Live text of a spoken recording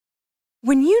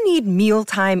When you need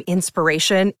mealtime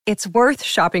inspiration, it's worth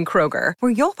shopping Kroger,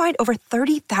 where you'll find over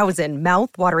 30,000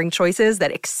 mouth-watering choices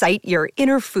that excite your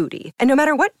inner foodie. And no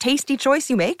matter what tasty choice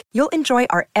you make, you'll enjoy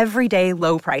our everyday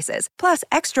low prices, plus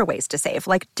extra ways to save,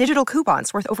 like digital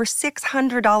coupons worth over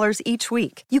 $600 each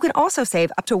week. You can also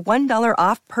save up to $1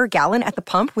 off per gallon at the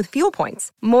pump with fuel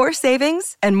points. More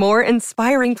savings and more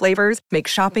inspiring flavors make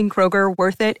shopping Kroger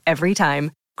worth it every time.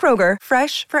 Kroger,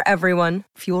 fresh for everyone.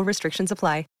 Fuel restrictions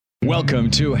apply. Welcome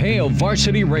to Hail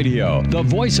Varsity Radio, the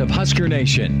voice of Husker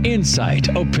Nation. Insight,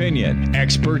 opinion,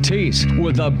 expertise,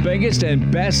 with the biggest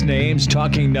and best names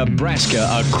talking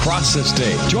Nebraska across the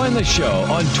state. Join the show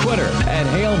on Twitter at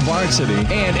Hail Varsity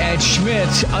and at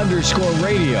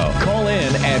Schmidt_radio. Call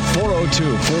in at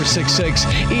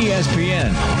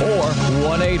 402-466-ESPN or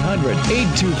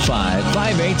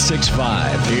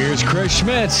 1-800-825-5865. Here's Chris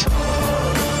Schmidt.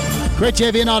 Great to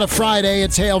have you in on a Friday.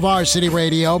 It's Hail Varsity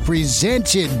Radio,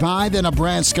 presented by the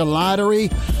Nebraska Lottery.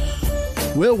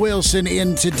 Will Wilson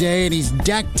in today, and he's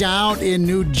decked out in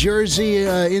New Jersey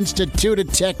Institute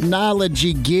of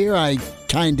Technology gear. I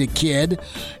kind of kid.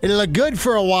 It'll look good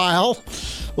for a while.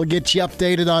 We'll get you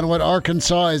updated on what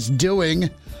Arkansas is doing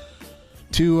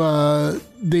to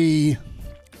the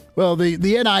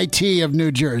NIT of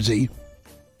New Jersey,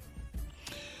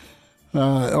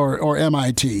 or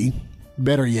MIT.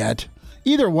 Better yet.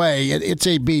 Either way, it's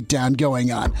a beatdown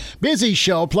going on. Busy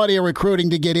show, plenty of recruiting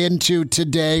to get into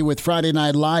today with Friday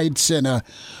Night Lights and a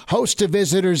host of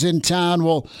visitors in town.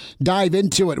 We'll dive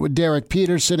into it with Derek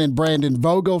Peterson and Brandon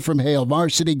Vogel from Hail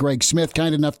Varsity. Greg Smith,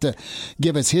 kind enough to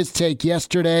give us his take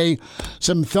yesterday.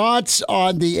 Some thoughts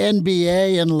on the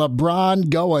NBA and LeBron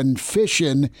going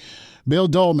fishing. Bill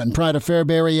Dolman, Pride of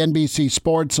Fairbury, NBC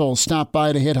Sports, will stop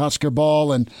by to hit Husker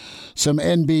ball and some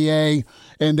NBA.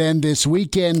 And then this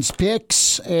weekend's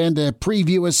picks and a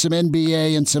preview of some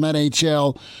NBA and some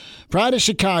NHL. Pride of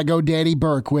Chicago, Danny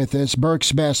Burke with us.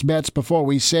 Burke's best bets before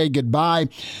we say goodbye.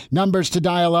 Numbers to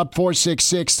dial up,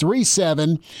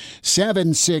 466-3776,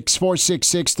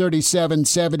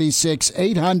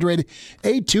 466-3776,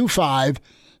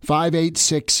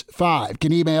 800-825-5865.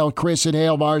 Can email Chris at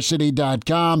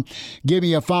HailVarsity.com. Give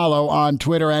me a follow on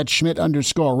Twitter at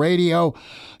Schmidt_radio.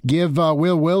 Give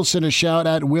Will Wilson a shout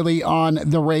at Willie on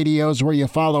the radios, where you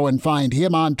follow and find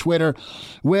him on Twitter.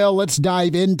 Will, let's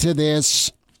dive into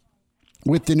this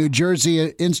with the New Jersey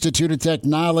Institute of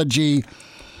Technology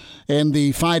and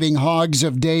the Fighting Hogs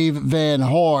of Dave Van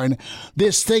Horn.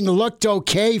 This thing looked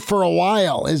okay for a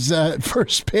while. His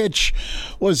first pitch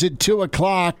was at 2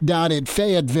 o'clock down at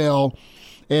Fayetteville,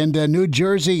 and New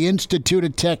Jersey Institute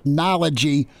of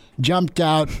Technology jumped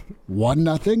out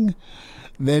 1-0,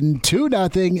 then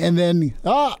 2-0, and then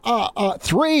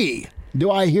 3.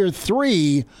 Do I hear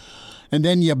 3? And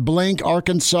then you blink,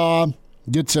 Arkansas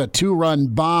gets a 2-run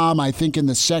bomb, I think in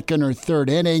the second or third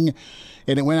inning,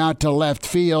 and it went out to left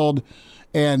field.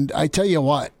 And I tell you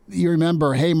what, you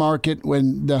remember Haymarket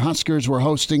when the Huskers were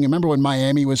hosting? Remember when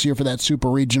Miami was here for that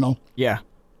Super Regional? Yeah.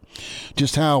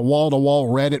 Just how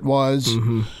wall-to-wall red it was.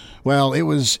 Mm-hmm. Well, it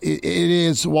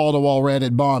is wall-to-wall red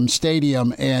at Baum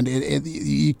Stadium, and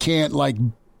you can't,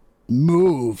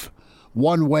 move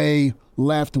one way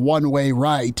left, one way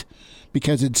right,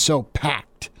 because it's so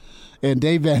packed. And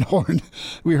Dave Van Horn,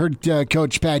 we heard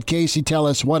Coach Pat Casey tell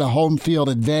us what a home field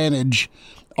advantage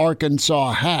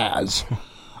Arkansas has.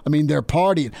 I mean, they're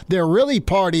partying. They're really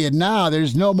partying now.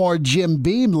 There's no more Jim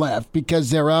Beam left because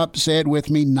they're up, say it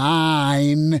with me,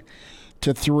 9-3.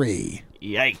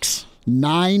 Yikes.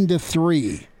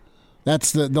 9-3.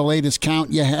 That's the latest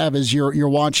count you have as you're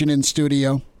watching in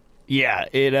studio. Yeah,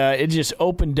 it just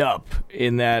opened up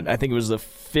in that, I think it was the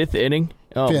 5th inning.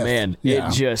 Oh, Fifth, man. yeah.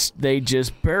 They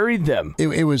just buried them.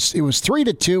 It was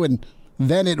 3-2, and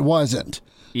then it wasn't.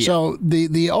 Yeah. So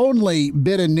the only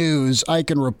bit of news I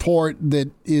can report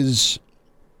that is,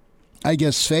 I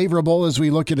guess, favorable as we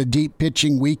look at a deep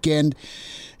pitching weekend,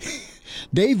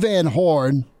 Dave Van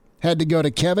Horn had to go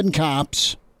to Kevin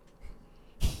Kopps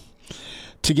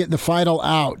to get the final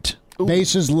out. Ooh.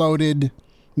 Bases loaded.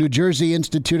 New Jersey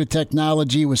Institute of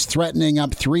Technology was threatening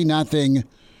up 3-0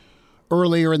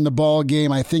 earlier in the ball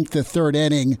game, I think the third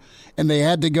inning, and they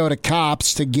had to go to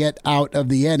Kopps to get out of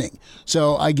the inning.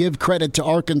 So I give credit to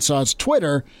Arkansas's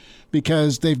Twitter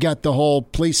because they've got the whole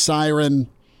police siren,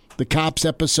 the Kopps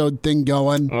episode thing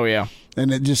going. Oh, yeah.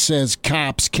 And it just says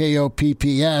Kopps,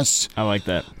 Kopps. I like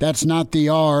that. That's not the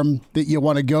arm that you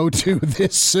want to go to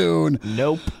this soon.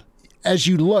 Nope. As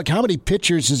you look, how many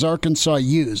pitchers has Arkansas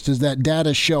used? Does that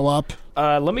data show up?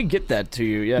 Let me get that to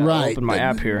you. Yeah, right. I'll open my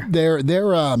app here.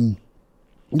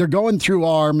 They're going through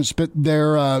arms, but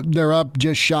they're up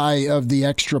just shy of the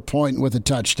extra point with a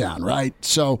touchdown, right?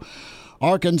 So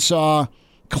Arkansas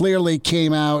clearly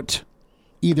came out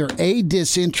either A,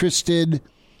 disinterested,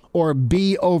 or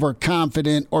B,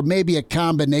 overconfident, or maybe a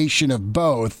combination of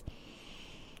both.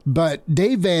 But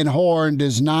Dave Van Horn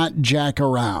does not jack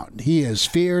around. He is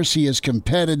fierce. He is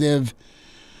competitive.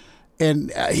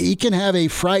 And he can have a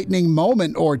frightening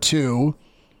moment or two,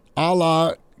 a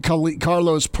la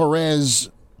Carlos Perez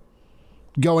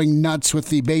going nuts with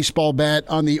the baseball bat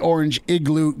on the orange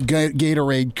Igloo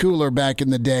Gatorade cooler back in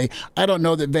the day. I don't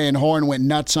know that Van Horn went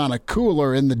nuts on a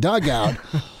cooler in the dugout,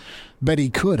 but he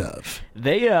could have.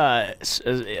 They,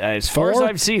 as far as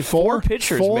I've seen, four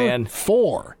pitchers, man.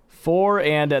 Four,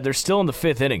 and they're still in the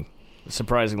fifth inning,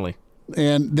 surprisingly.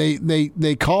 And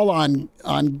they call on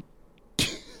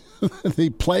the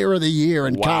player of the year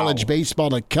in college baseball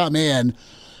to come in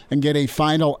and get a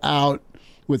final out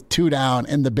with 2 down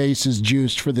and the bases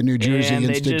juiced for the New Jersey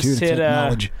Institute of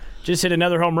Technology. Just hit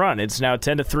another home run. It's now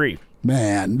 10-3.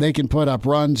 Man, they can put up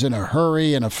runs in a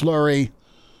hurry and a flurry,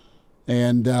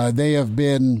 and they have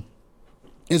been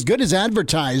as good as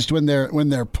advertised when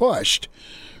they're pushed.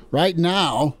 Right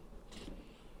now,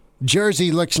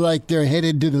 Jersey looks like they're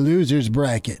headed to the losers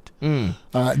bracket.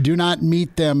 Do not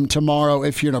meet them tomorrow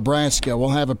if you're Nebraska. We'll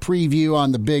have a preview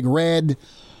on the Big Red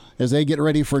as they get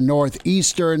ready for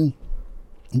Northeastern.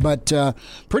 But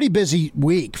pretty busy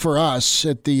week for us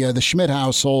at the Schmidt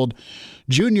household.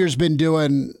 Junior's been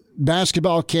doing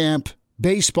basketball camp,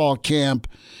 baseball camp,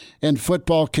 and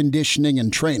football conditioning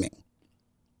and training.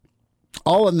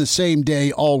 All in the same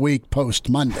day, all week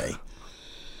post-Monday.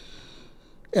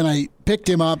 And I picked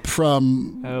him up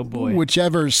from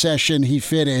whichever session he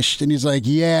finished, and he's like,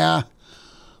 yeah,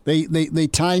 they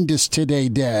timed us today,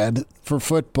 Dad, for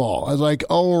football. I was like,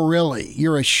 oh, really?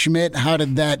 You're a Schmidt? How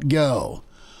did that go?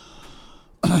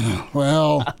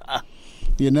 Well,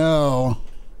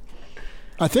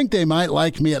 I think they might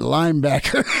like me at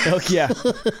linebacker. Oh, yeah.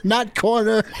 Not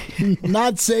corner,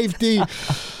 not safety.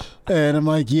 And I'm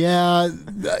like, yeah,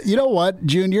 you know what,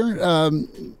 Junior?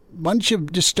 Why don't you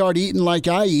just start eating like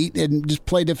I eat and just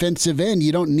play defensive end?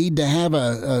 You don't need to have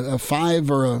a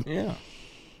 5 or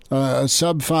a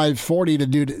sub 540 to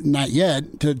do, not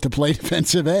yet, to play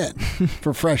defensive end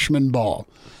for freshman ball.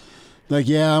 Like,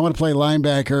 yeah, I want to play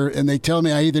linebacker, and they tell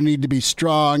me I either need to be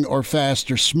strong or fast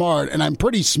or smart, and I'm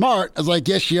pretty smart. I was like,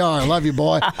 yes, you are. I love you,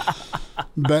 boy.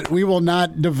 But we will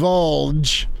not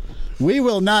divulge. We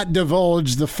will not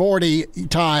divulge the 40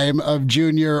 time of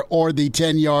Junior or the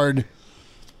 10-yard,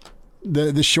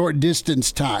 the short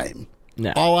distance time.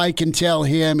 No. All I can tell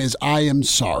him is I am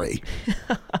sorry.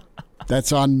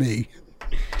 That's on me.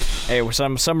 Hey,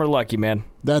 some are lucky, man.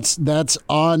 That's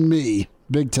on me,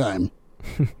 big time.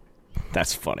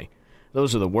 That's funny.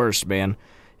 Those are the worst, man.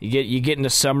 You get into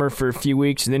summer for a few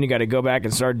weeks, and then you got to go back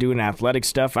and start doing athletic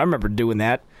stuff. I remember doing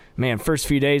that. Man, first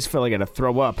few days, felt like I had to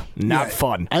throw up. Not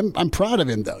fun. I'm proud of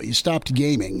him, though. He stopped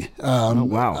gaming. Oh,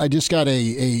 wow. I just got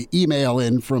a email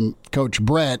in from Coach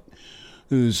Brett,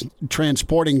 who's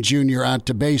transporting Junior out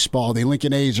to baseball. The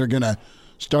Lincoln A's are going to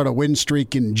start a win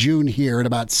streak in June here at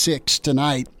about 6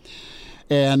 tonight.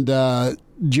 And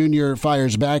Junior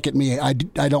fires back at me, I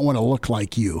don't want to look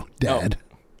like you, Dad.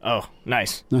 Oh,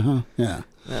 nice. Yeah.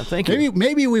 Thank you.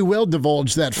 Maybe we will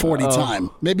divulge that 40 time.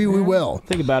 Maybe we will.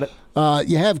 Think about it.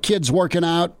 You have kids working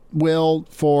out, Will,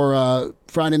 for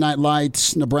Friday Night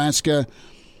Lights, Nebraska.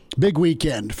 Big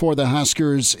weekend for the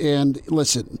Huskers. And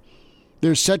listen,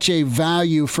 there's such a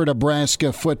value for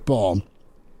Nebraska football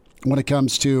when it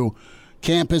comes to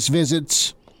campus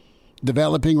visits,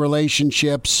 developing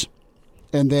relationships,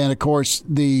 and then, of course,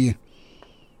 the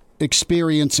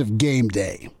experience of game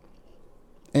day.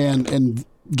 And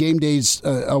game day's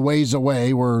a ways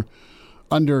away. We're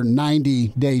under 90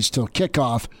 days till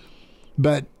kickoff.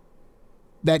 But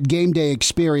that game day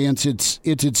experience, it's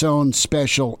its own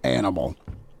special animal.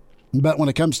 But when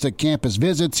it comes to campus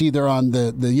visits, either on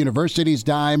the university's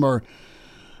dime or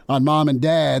on mom and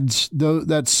dad's,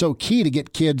 that's so key to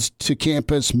get kids to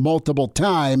campus multiple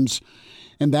times.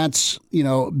 And that's,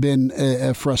 been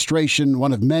a frustration,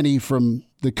 one of many from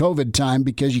the COVID time,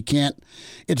 because you can't,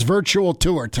 it's virtual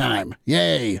tour time.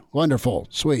 Yay. Wonderful.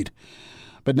 Sweet.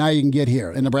 But now you can get here.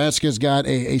 And Nebraska's got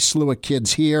a slew of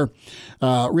kids here.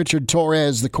 Richard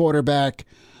Torres, the quarterback,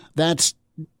 that's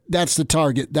the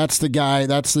target. That's the guy.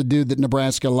 That's the dude that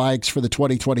Nebraska likes for the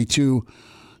 2022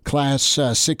 class,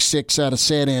 6'6" out of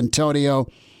San Antonio.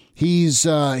 He's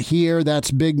here. That's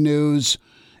big news.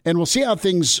 And we'll see how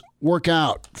things work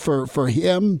out for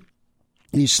him.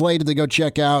 He's slated to go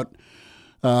check out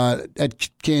at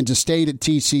Kansas State, at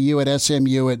TCU, at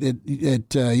SMU,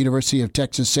 at University of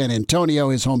Texas San Antonio,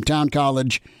 his hometown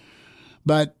college.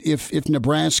 But if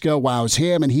Nebraska wows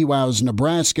him and he wows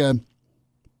Nebraska,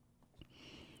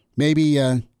 Maybe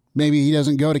he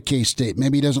doesn't go to K-State.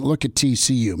 Maybe he doesn't look at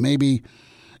TCU. Maybe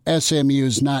SMU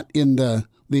is not in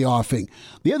the offing.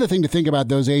 The other thing to think about,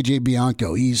 though, is A.J.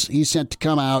 Bianco. He's set to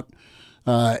come out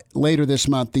later this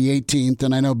month, the 18th,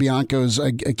 and I know Bianco's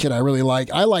a kid I really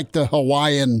like. I like the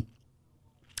Hawaiian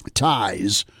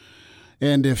ties,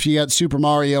 and if you got Super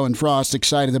Mario and Frost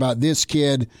excited about this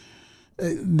kid,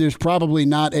 there's probably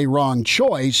not a wrong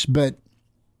choice, but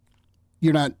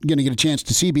you're not going to get a chance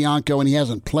to see Bianco, and he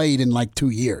hasn't played in like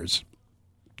 2 years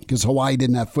because Hawaii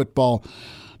didn't have football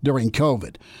during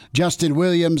COVID. Justin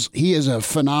Williams, he is a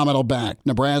phenomenal back.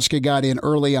 Nebraska got in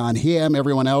early on him.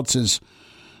 Everyone else has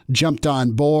jumped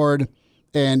on board,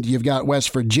 and you've got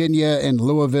West Virginia and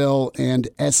Louisville and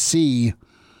SC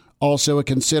also a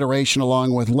consideration,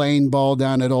 along with Lane Ball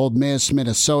down at Ole Miss,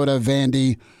 Minnesota,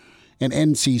 Vandy, and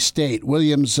NC State.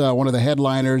 Williams, one of the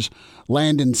headliners.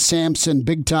 Landon Sampson,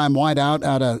 big-time wideout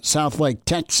out of Southlake,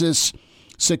 Texas,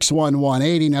 6'1",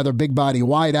 180, another big-body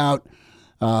wideout.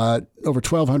 Over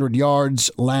 1,200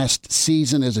 yards last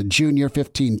season as a junior,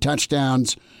 15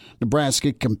 touchdowns.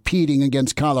 Nebraska competing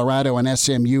against Colorado and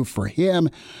SMU for him.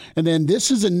 And then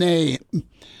this is a name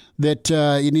that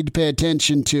you need to pay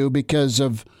attention to because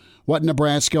of what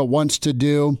Nebraska wants to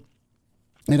do.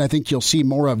 And I think you'll see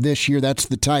more of this year. That's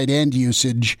the tight end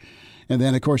usage. And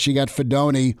then, of course, you got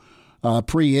Fedoni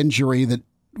pre-injury that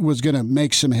was going to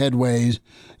make some headways.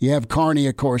 You have Carney,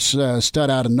 of course, stud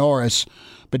out of Norris.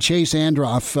 But Chase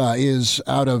Androff is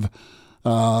out of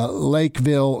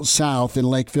Lakeville South in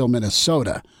Lakeville,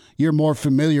 Minnesota. You're more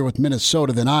familiar with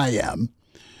Minnesota than I am.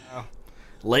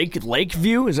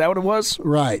 Lakeview, is that what it was?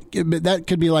 Right. But that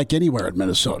could be like anywhere in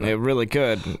Minnesota. It really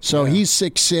could. So he's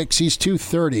 6'6", he's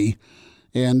 230,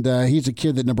 and he's a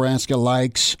kid that Nebraska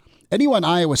likes. Anyone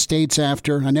Iowa State's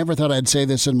after, I never thought I'd say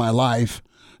this in my life,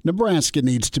 Nebraska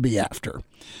needs to be after.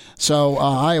 So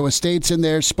Iowa State's in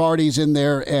there, Sparty's in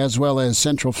there, as well as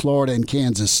Central Florida and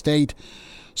Kansas State.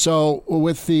 So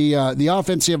with the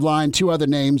offensive line, two other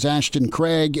names, Ashton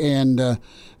Craig and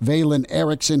Valen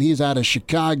Erickson. He's out of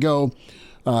Chicago.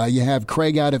 You have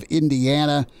Craig out of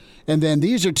Indiana. And then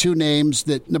these are two names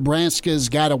that Nebraska's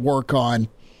got to work on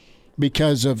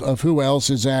because of who else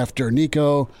is after.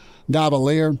 Nico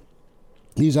Davalier,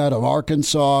 he's out of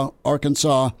Arkansas.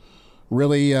 Arkansas,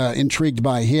 really intrigued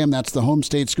by him. That's the home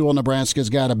state school Nebraska's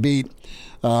got to beat.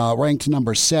 Ranked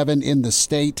number 7 in the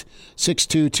state, 6'2",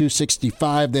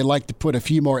 265. They like to put a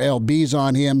few more LBs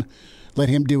on him, let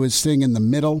him do his thing in the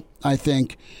middle, I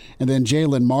think. And then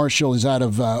Jalen Marshall is out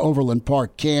of Overland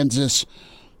Park, Kansas.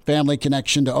 Family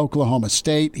connection to Oklahoma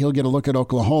State. He'll get a look at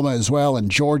Oklahoma as well, and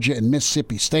Georgia and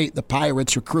Mississippi State. The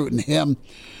Pirates recruiting him.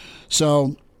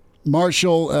 So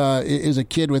Marshall is a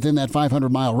kid within that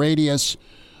 500-mile radius,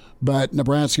 but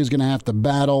Nebraska is going to have to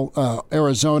battle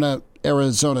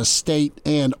Arizona State,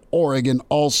 and Oregon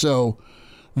also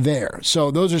there.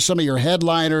 So those are some of your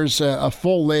headliners, a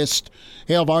full list,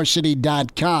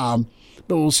 HailVarsity.com.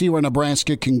 But we'll see where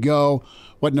Nebraska can go,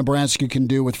 what Nebraska can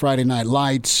do with Friday Night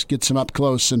Lights, get some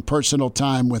up-close and personal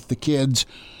time with the kids.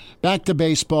 Back to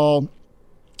baseball.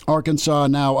 Arkansas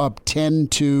now up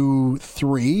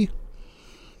 10-3.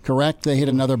 Correct? They hit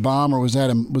another bomb, or was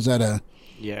that a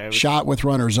shot with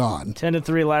runners on?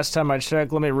 10-3 last time I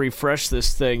checked. Let me refresh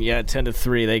this thing. Yeah,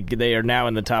 10-3. They are now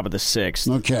in the top of the 6th.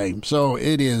 Okay, so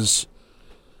it is.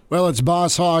 Well, it's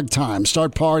Boss Hog time.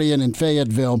 Start partying in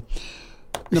Fayetteville.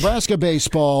 Nebraska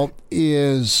baseball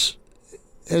has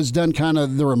done kind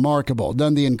of the remarkable,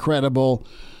 done the incredible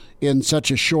in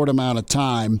such a short amount of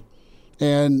time,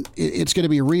 and it's going to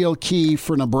be real key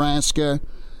for Nebraska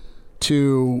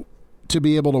to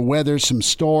be able to weather some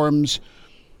storms.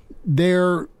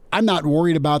 I'm not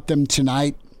worried about them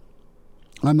tonight.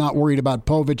 I'm not worried about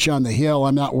Povich on the hill.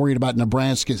 I'm not worried about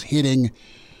Nebraska's hitting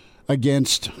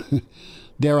against,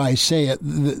 dare I say it,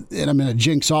 and I'm going to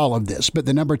jinx all of this, but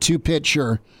the number 2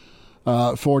 pitcher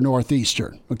for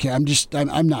Northeastern. Okay,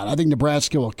 I'm not. I think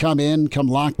Nebraska will come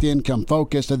locked in, come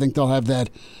focused. I think they'll have that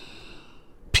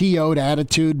PO'd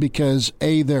attitude because,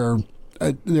 A, they're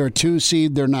a 2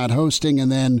 seed, they're not hosting,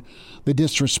 and then the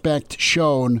disrespect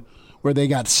shown where they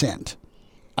got sent.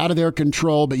 Out of their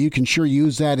control, but you can sure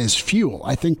use that as fuel.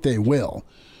 I think they will.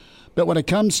 But when it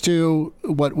comes to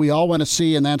what we all want to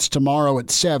see, and that's tomorrow at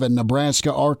 7,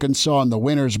 Nebraska, Arkansas in the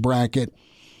winner's bracket,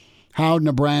 how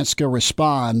Nebraska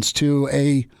responds to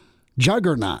a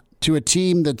juggernaut, to a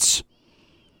team that's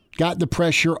got the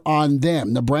pressure on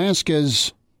them.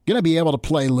 Nebraska's going to be able to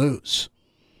play loose,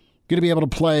 going to be able to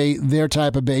play their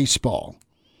type of baseball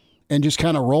and just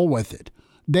kind of roll with it.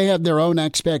 They have their own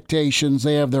expectations.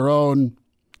 They have their own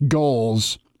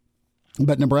goals.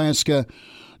 But Nebraska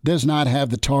does not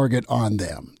have the target on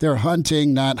them. They're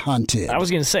hunting, not hunted. I was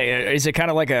going to say, is it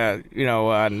kind of like a,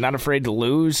 not afraid to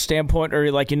lose standpoint,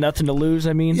 or like you nothing to lose?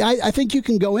 I mean, I think you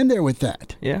can go in there with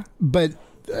that. Yeah. But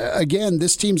again,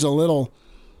 this team's a little.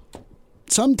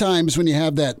 Sometimes when you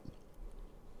have that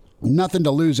nothing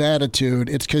to lose attitude,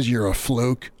 it's because you're a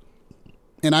fluke.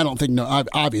 And I don't think,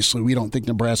 obviously, we don't think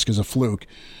Nebraska's a fluke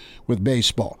with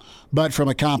baseball. But from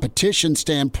a competition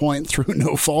standpoint, through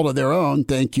no fault of their own,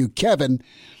 thank you, Kevin,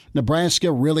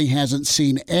 Nebraska really hasn't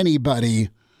seen anybody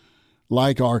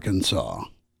like Arkansas.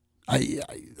 I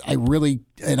really,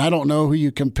 and I don't know who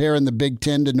you compare in the Big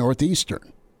Ten to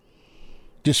Northeastern,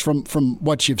 just from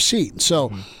what you've seen.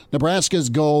 So Nebraska's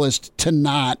goal is to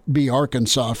not be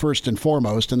Arkansas first and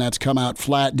foremost, and that's come out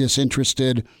flat,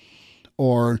 disinterested,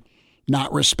 or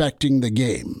not respecting the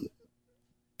game.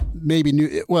 Maybe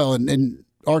and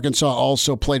Arkansas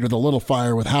also played with a little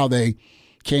fire with how they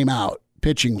came out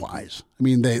pitching wise. I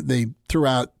mean, they threw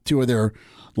out two of their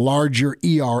larger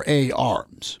ERA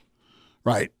arms,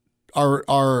 right?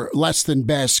 Our less than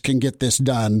best can get this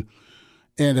done,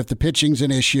 and if the pitching's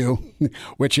an issue,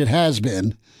 which it has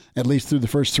been, at least through the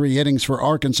first 3 innings for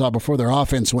Arkansas before their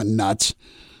offense went nuts,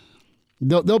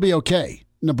 they'll be okay.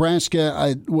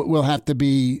 Nebraska will have to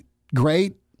be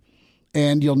great,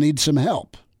 and you'll need some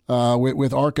help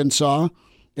with Arkansas,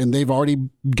 and they've already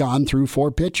gone through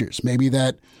 4 pitchers. Maybe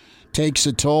that takes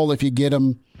a toll if you get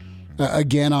them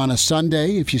again on a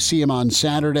Sunday, if you see them on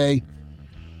Saturday.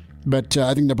 But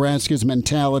I think Nebraska's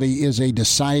mentality is a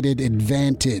decided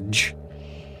advantage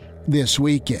this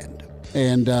weekend,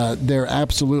 and they're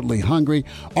absolutely hungry.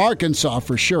 Arkansas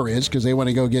for sure is, because they want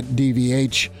to go get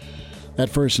DVH, that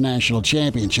first national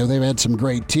championship. They've had some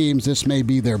great teams. This may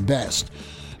be their best.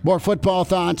 More football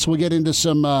thoughts. We'll get into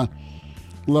some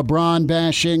LeBron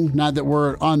bashing. Not that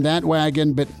we're on that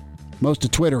wagon, but most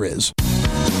of Twitter is.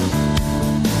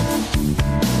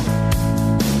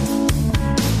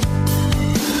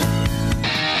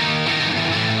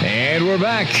 And we're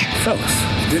back. Fellas,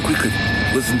 think we could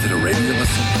listen to the radio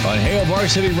on Hail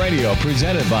Varsity Radio,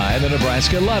 presented by the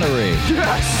Nebraska Lottery.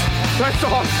 Yes! That's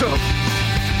awesome!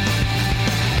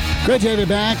 Great to have you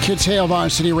back. It's Hail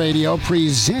Varsity Radio,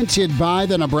 presented by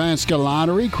the Nebraska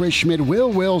Lottery. Chris Schmidt,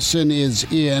 Will Wilson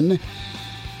is in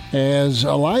as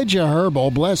Elijah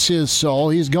Herbal, bless his soul,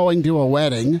 he's going to a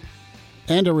wedding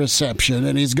and a reception,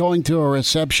 and he's going to a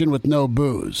reception with no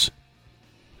booze.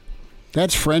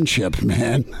 That's friendship,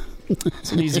 man.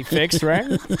 It's an easy fix, right?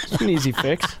 It's an easy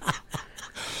fix.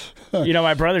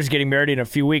 My brother's getting married in a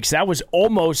few weeks. That was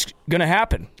almost going to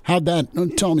happen. How'd that?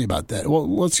 Tell me about that. Well,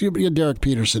 let's get Derek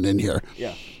Peterson in here.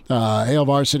 Yeah.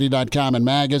 HailVarsity.com and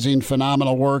magazine.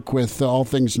 Phenomenal work with all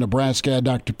things Nebraska.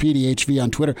 Dr. PDHV on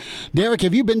Twitter. Derek,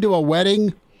 have you been to a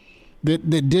wedding that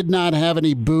did not have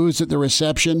any booze at the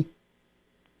reception?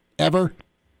 Ever?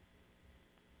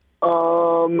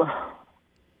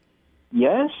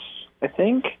 Yes, I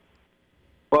think.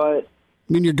 But I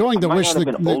mean, you're going to wish I might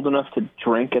not have been old enough to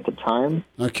drink at the time.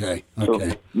 Okay. So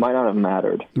it might not have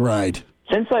mattered. Right.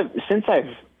 Since I've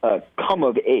come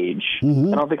of age, I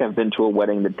don't think I've been to a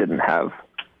wedding that didn't have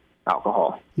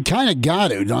alcohol. You kind of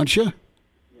got to, don't you?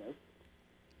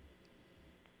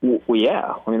 Well,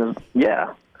 yeah. I mean,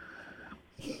 yeah.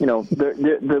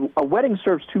 A wedding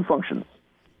serves 2 functions: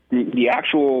 the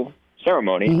actual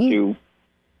ceremony to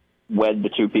wed the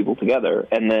 2 people together,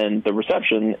 and then the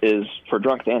reception is for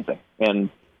drunk dancing and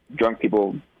drunk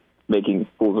people making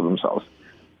fools of themselves.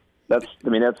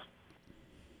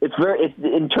 It's very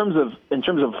in terms of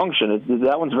function.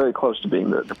 That one's very close to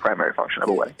being the primary function of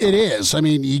a wedding. It is. I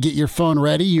mean, you get your phone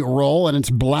ready, you roll, and it's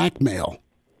blackmail.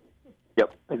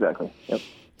 Yep, exactly. Yep.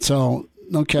 So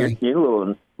okay, you're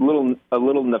a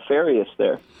little nefarious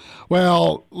there.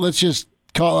 Well, let's just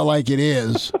call it like it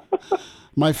is.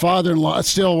 My father-in-law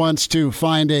still wants to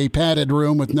find a padded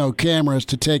room with no cameras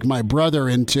to take my brother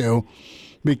into,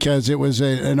 because it was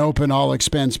an open,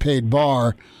 all-expense-paid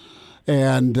bar,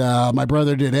 and my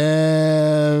brother did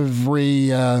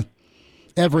every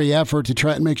effort to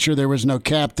try and make sure there was no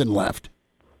captain left.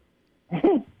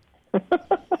 That's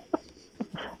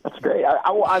great.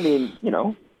 I mean,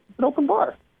 an open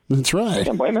bar. That's right.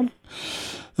 Can't blame him.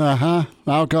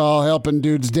 Alcohol helping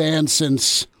dudes dance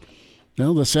since the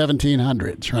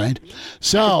 1700s, right?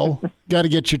 So, got to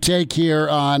get your take here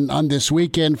on this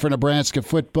weekend for Nebraska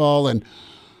football. And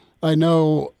I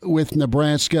know with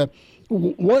Nebraska,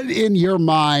 what in your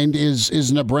mind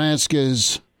is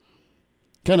Nebraska's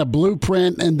kind of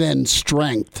blueprint and then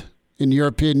strength, in your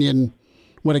opinion,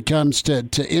 when it comes to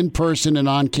in-person and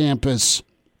on-campus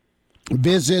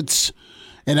visits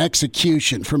and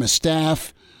execution from a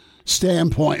staff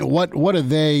standpoint? What do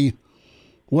they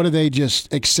What do they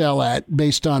just excel at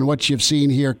based on what you've seen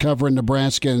here covering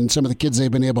Nebraska and some of the kids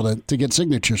they've been able to get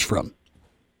signatures from?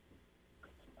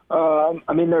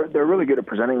 I mean, they're really good at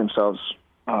presenting themselves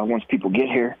once people get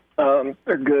here.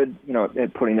 They're good,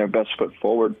 at putting their best foot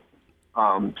forward.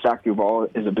 Zach Duval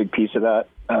is a big piece of that.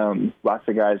 Lots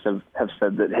of guys have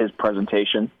said that his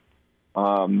presentation,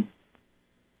 when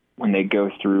they go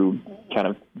through kind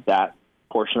of that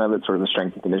portion of it, sort of the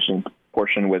strength and conditioning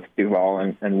portion with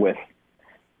Duval and with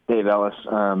Dave Ellis,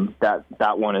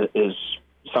 that one is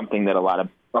something that a lot of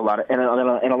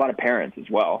parents as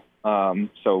well.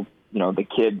 So the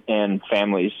kid and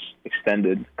families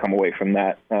extended come away from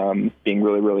that being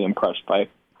really, really impressed by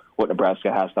what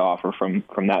Nebraska has to offer from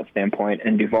that standpoint.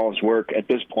 And Duval's work at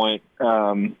this point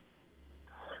really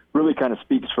kind of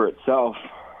speaks for itself.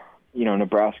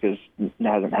 Nebraska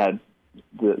hasn't had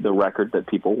the record that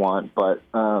people want, but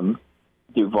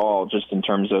Duval, just in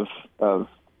terms of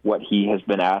what he has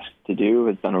been asked to do,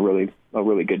 has done a really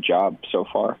good job so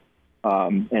far.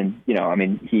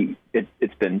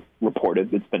 It's been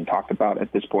reported, it's been talked about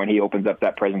at this point. He opens up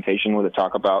that presentation with a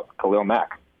talk about Khalil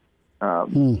Mack,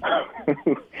 who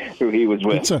he was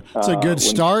with. It's a good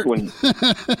start.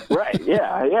 Right.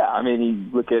 Yeah. I mean, you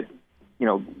look at,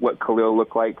 what Khalil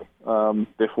looked like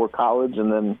before college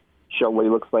and then show what he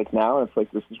looks like now. And it's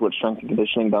like, this is what strength and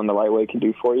conditioning done the right way can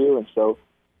do for you. And so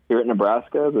here at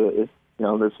Nebraska, this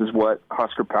is what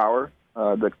Husker Power,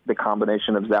 the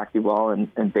combination of Zach Duval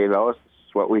and Dave Ellis, this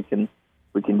is what we can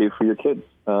do for your kids.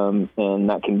 And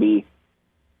that can be,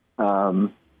 that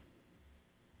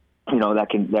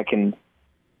can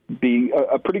be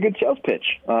a pretty good sales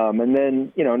pitch. And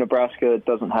then, Nebraska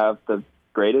doesn't have the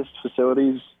greatest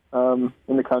facilities in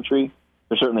the country.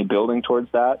 They're certainly building towards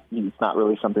that. It's not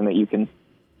really something that you can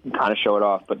kind of show it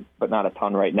off, but not a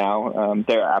ton right now.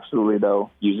 They're absolutely, though,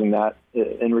 using that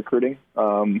in recruiting.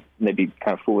 And they'd be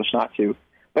kind of foolish not to.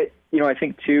 But, I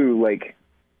think, too, like,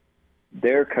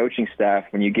 their coaching staff,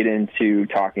 when you get into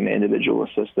talking to individual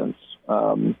assistants,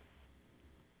 I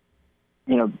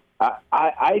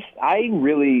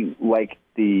really like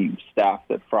the staff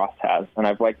that Frost has, and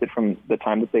I've liked it from the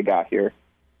time that they got here.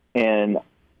 And,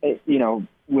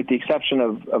 with the exception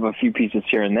of a few pieces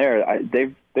here and there,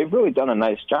 they've really done a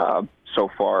nice job so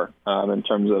far in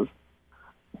terms of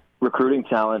recruiting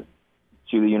talent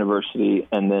to the university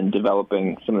and then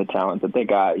developing some of the talent that they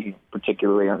got,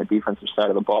 particularly on the defensive side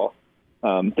of the ball.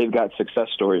 They've got success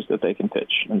stories that they can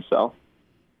pitch and sell.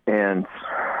 And,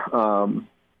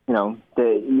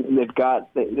 they've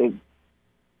got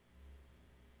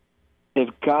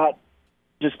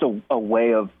just a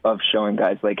way of showing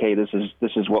guys like, hey, this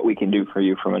is what we can do for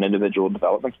you from an individual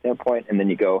development standpoint. And then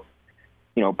you go,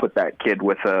 put that kid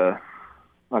with a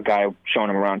guy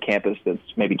showing him around campus that's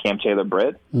maybe Cam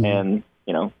Taylor-Britt, and,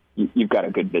 you've got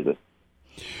a good visit.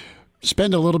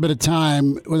 Spend a little bit of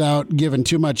time without giving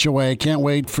too much away. Can't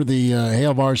wait for the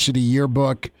Hail Varsity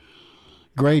yearbook.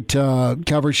 Great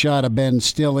cover shot of Ben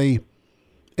Stille.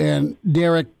 And,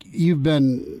 Derek, you've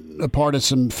been a part of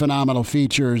some phenomenal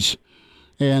features,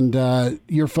 and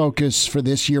your focus for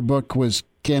this yearbook was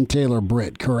Cam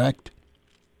Taylor-Britt, correct?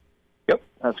 Yep,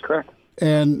 that's correct.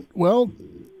 And, well,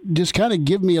 just kind of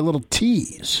give me a little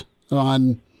tease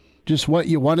on just what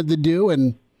you wanted to do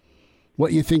and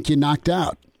what you think you knocked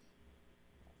out.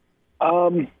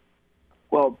 Well,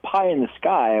 pie in the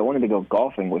sky, I wanted to go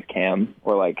golfing with Cam,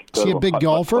 or like go to a big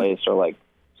golfer place, or like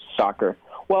soccer.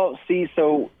 Well, see,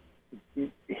 so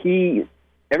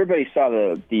everybody saw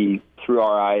the Through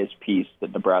Our Eyes piece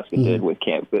that Nebraska did with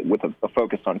Cam, with a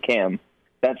focus on Cam.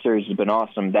 That series has been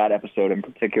awesome. That episode in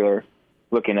particular,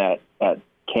 looking at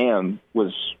Cam,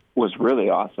 was really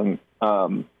awesome.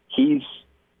 He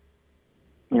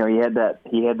had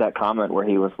that comment where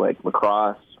he was like,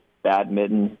 lacrosse,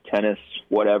 badminton, tennis,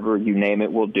 whatever, you name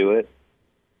it, we'll do it.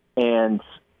 And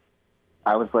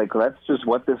I was like, well, that's just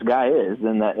what this guy is,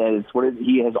 and it's what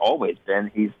he has always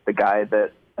been. He's the guy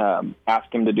that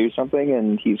ask him to do something,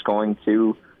 and he's going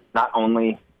to not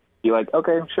only be like,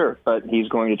 okay, sure, but he's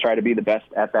going to try to be the best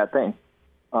at that thing.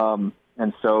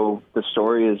 And so the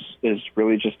story is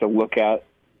really just a look at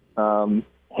him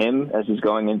as he's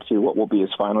going into what will be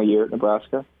his final year at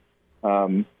Nebraska.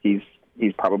 He's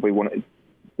probably one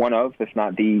of, if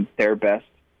not their best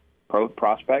pro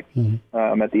prospect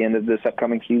at the end of this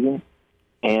upcoming season.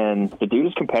 And the dude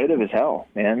is competitive as hell,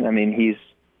 man. I mean, he's,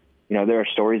 there are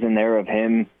stories in there of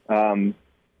him,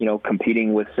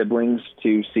 competing with siblings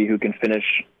to see who can finish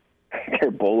their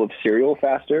bowl of cereal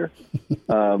faster.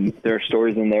 There are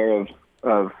stories in there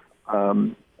of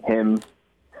him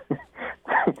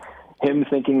him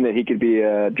thinking that he could be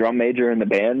a drum major in the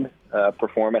band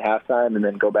perform at halftime, and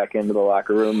then go back into the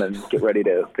locker room and get ready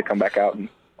to come back out and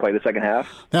play the second half.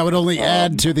 That would only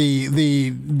add to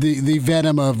the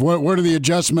venom of what are the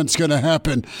adjustments going to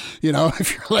happen?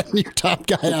 If you're letting your top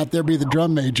guy out there be the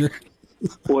drum major.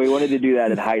 Well, he wanted to do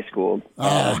that in high school,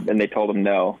 and they told him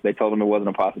no. They told him it wasn't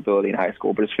a possibility in high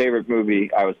school. But his favorite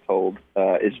movie, I was told,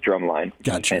 is Drumline.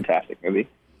 Gotcha. It's a fantastic movie.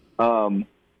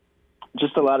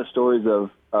 Just a lot of stories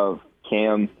of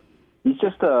Cam. He's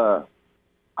just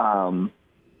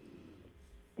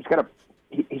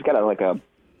he's got a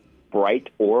bright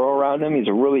aura around him. He's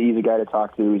a really easy guy to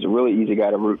talk to. He's a really easy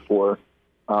guy to root for.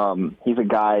 He's a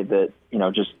guy that,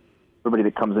 just everybody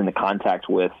that comes into contact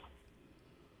with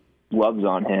loves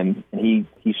on him, and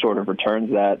he sort of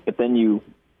returns that. But then you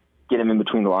get him in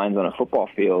between the lines on a football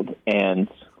field, and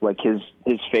like his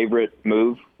favorite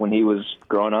move when he was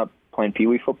growing up playing Pee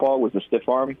Wee football was the stiff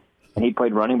arm, and he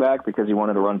played running back because he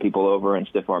wanted to run people over and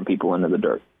stiff arm people into the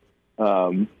dirt.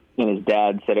 And his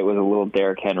dad said it was a little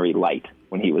Derrick Henry light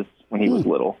when he was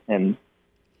little, and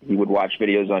he would watch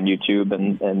videos on YouTube,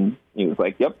 and he was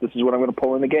like, "Yep, this is what I'm going to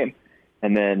pull in the game."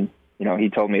 And then he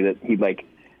told me that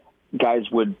guys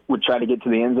would try to get to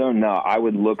the end zone. No, I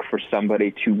would look for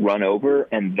somebody to run over,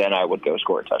 and then I would go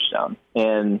score a touchdown.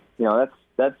 And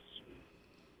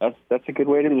that's a good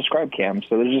way to describe Cam.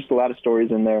 So there's just a lot of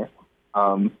stories in there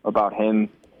about him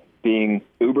being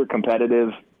uber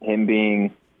competitive, him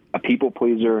being a people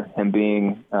pleaser, him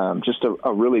being just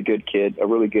a really good kid, a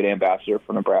really good ambassador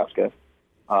for Nebraska,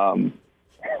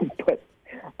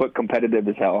 but competitive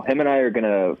as hell. Him and I are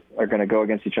gonna go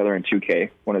against each other in 2K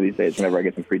one of these days whenever I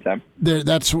get some free time.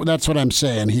 That's what I'm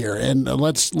saying here, and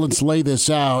let's lay this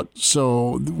out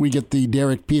so we get the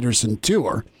Derek Peterson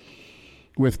tour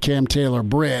with Cam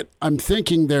Taylor-Britt. I'm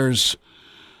thinking there's,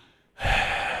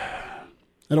 I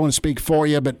don't want to speak for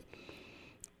you, but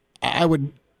I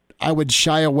would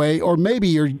shy away, or maybe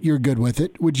you're good with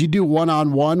it. Would you do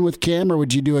one-on-one with Cam, or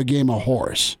would you do a game of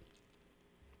horse?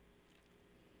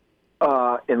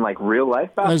 In like real life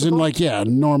basketball? As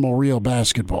in normal real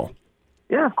basketball.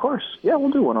 Yeah, of course. Yeah, we'll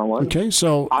do one-on-one. Okay,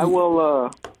 so I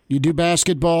will. You do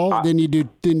basketball, then you do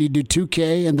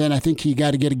 2K, and then I think you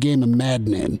got to get a game of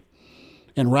Madden in,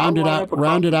 and round it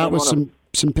out with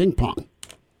some ping pong.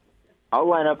 I'll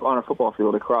line up on a football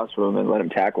field across from him and let him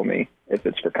tackle me if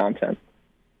it's for content.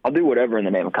 I'll do whatever in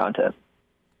the name of content.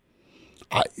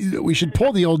 We should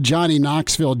pull the old Johnny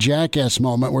Knoxville jackass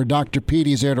moment where Dr.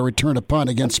 Petey's there to return a punt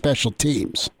against special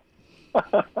teams.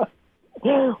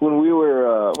 When we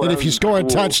were, and if you score a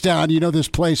touchdown, this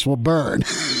place will burn.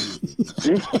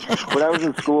 When I was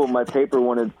in school, my paper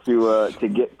wanted to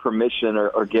get permission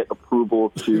or get approval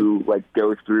to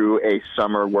go through a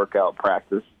summer workout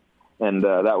practice. And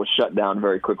that was shut down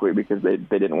very quickly because they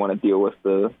didn't want to deal with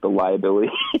the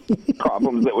liability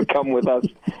problems that would come with us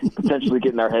potentially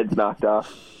getting our heads knocked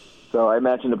off. So I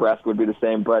imagine Nebraska would be the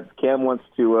same. But Cam wants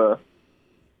to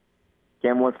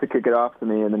kick it off to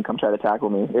me and then come try to tackle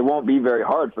me. It won't be very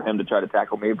hard for him to try to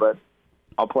tackle me, but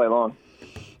I'll play along.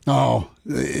 Oh,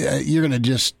 you're going to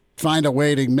just find a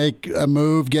way to make a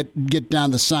move, get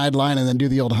down the sideline, and then do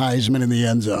the old Heisman in the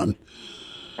end zone.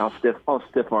 I'll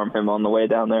stiff arm him on the way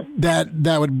down there.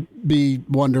 That would be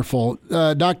wonderful.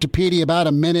 Dr. Petey, about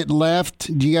a minute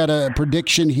left. Do you got a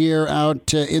prediction here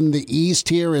out in the East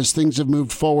here as things have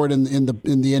moved forward in the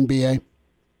NBA?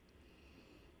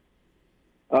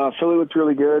 Philly looked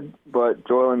really good, but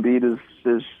Joel Embiid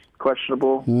is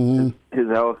questionable. Mm-hmm. His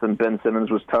health, and Ben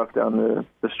Simmons was tough down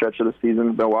the stretch of the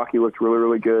season. Milwaukee looked really,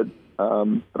 really good, but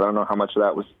I don't know how much of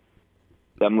that was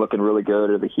them looking really good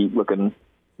or the Heat looking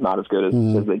not as good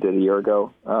as they did a year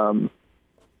ago.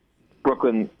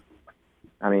 Brooklyn,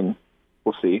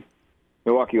 we'll see.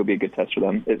 Milwaukee will be a good test for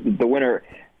them. The winner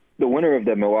of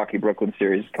the Milwaukee-Brooklyn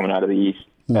series coming out of the East,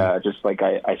 just like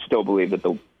I still believe that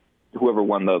whoever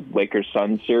won the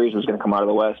Lakers-Suns series was going to come out of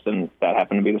the West, and that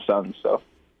happened to be the Suns, so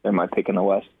they're my pick in the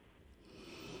West.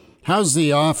 How's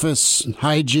the office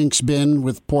hijinks been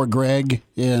with poor Greg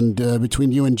and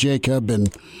between you and Jacob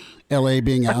and L.A.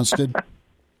 being ousted?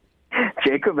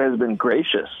 Jacob has been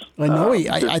gracious. I know.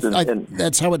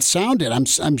 That's how it sounded. I'm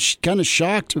kind of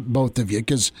shocked at both of you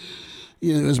because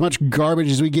as much garbage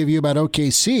as we give you about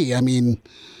OKC,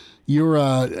 you're.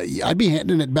 I'd be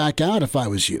handing it back out if I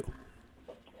was you.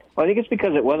 Well, I think it's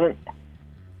because it wasn't.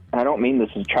 I don't mean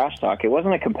this as trash talk. It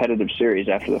wasn't a competitive series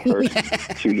after the first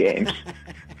 2 games.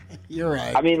 You're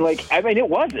right. It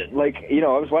wasn't.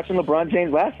 I was watching LeBron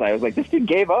James last night. I was like, this dude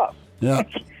gave up. Yeah.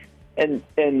 And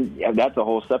that's a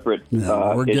whole separate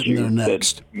we're issue getting there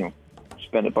next. That,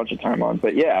 spend a bunch of time on.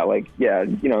 But you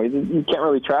can't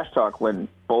really trash talk when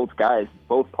both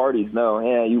parties know,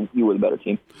 you were the better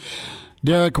team.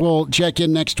 Derek, we'll check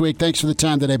in next week. Thanks for the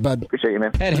time today, bud. Appreciate you,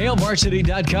 man. At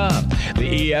HailVarsity.com,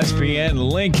 the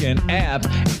ESPN Lincoln app,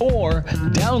 or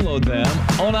download them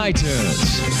on iTunes.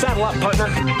 Saddle up, partner.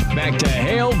 Back to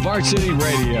Hail Varsity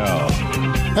Radio.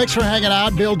 Thanks for hanging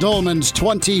out. Bill Dolman's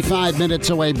 25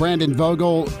 minutes away. Brandon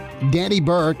Vogel, Danny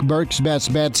Burke, Burke's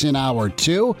Best Bets in Hour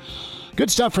 2. Good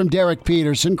stuff from Derek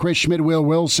Peterson. Chris Schmidt, Will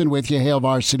Wilson with you. Hail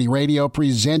Varsity Radio,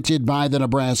 presented by the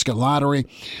Nebraska Lottery.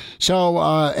 So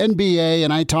NBA,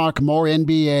 and I talk more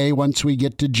NBA once we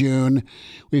get to June.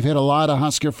 We've hit a lot of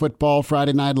Husker football,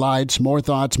 Friday Night Lights, more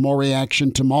thoughts, more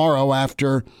reaction tomorrow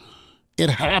after it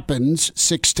happens,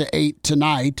 6 to 8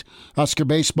 tonight. Husker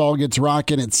baseball gets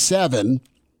rocking at 7.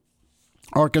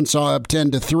 Arkansas up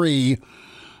 10 to 3.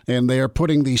 And they are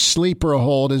putting the sleeper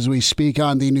hold as we speak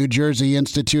on the New Jersey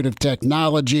Institute of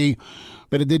Technology.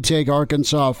 But it did take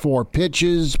Arkansas 4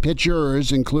 pitchers,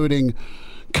 including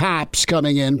Cops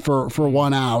coming in for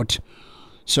 1 out.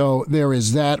 So there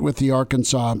is that with the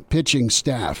Arkansas pitching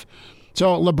staff.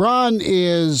 So LeBron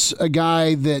is a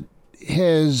guy that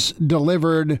has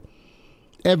delivered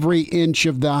every inch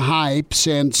of the hype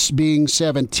since being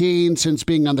 17, since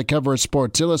being on the cover of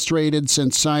Sports Illustrated,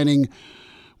 since signing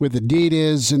with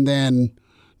Adidas and then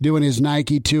doing his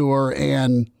Nike tour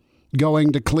and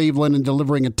going to Cleveland and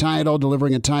delivering a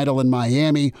title in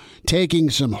Miami,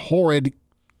 taking some horrid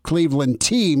Cleveland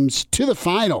teams to the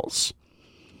finals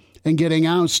and getting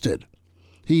ousted.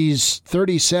 He's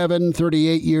 37,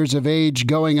 38 years of age,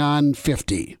 going on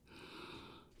 50.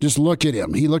 Just look at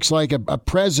him. He looks like a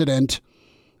president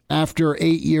after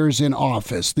 8 years in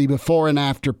office, the before and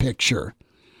after picture.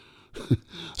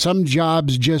 Some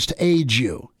jobs just age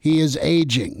you. He is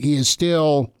aging. He is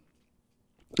still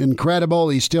incredible.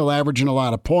 He's still averaging a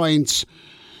lot of points.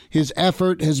 His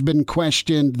effort has been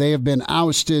questioned. They have been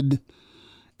ousted.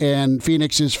 And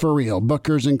Phoenix is for real.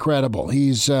 Booker's incredible.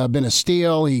 He's been a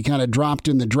steal. He kind of dropped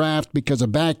in the draft because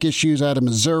of back issues out of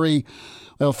Missouri.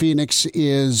 Well, Phoenix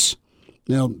is,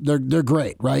 they're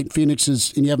great, right? Phoenix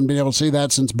is, and you haven't been able to see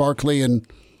that since Barkley and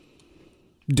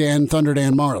Thunder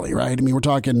Dan Marley, right? I mean, we're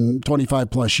talking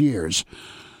 25-plus years.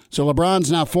 So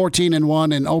LeBron's now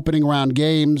 14-1 in opening round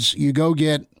games. You go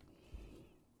get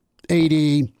AD,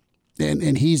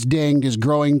 and he's dinged. His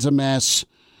groin's a mess,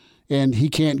 and he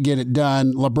can't get it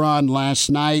done. LeBron last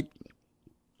night,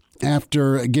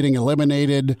 after getting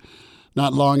eliminated,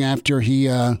 not long after he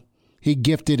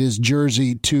gifted his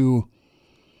jersey to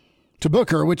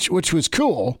Booker, which was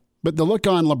cool. But the look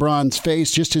on LeBron's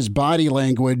face, just his body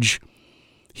language,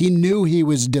 he knew he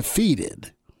was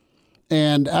defeated.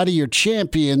 And out of your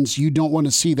champions, you don't want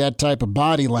to see that type of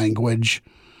body language.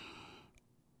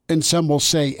 And some will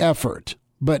say effort.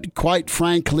 But quite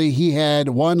frankly, he had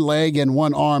one leg and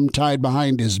one arm tied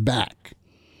behind his back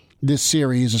this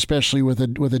series, especially with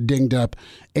a dinged up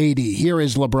AD. Here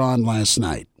is LeBron last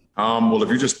night. Well, if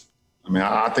you just,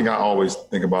 I think I always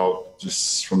think about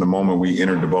just from the moment we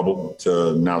entered the bubble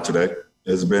to now today,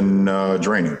 it's been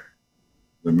draining.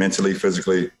 Mentally,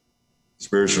 physically,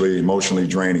 spiritually, emotionally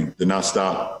draining. Did not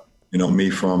stop, me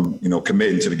from,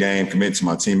 committing to the game, committing to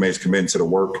my teammates, committing to the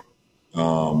work,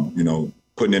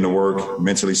 putting in the work,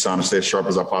 mentally trying to stay as sharp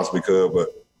as I possibly could. But,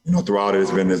 throughout it,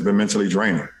 it's been mentally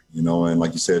draining, and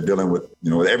like you said, dealing with,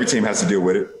 every team has to deal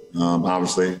with it,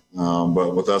 obviously.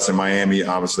 But with us in Miami,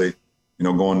 obviously,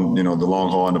 going, the long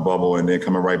haul in the bubble and then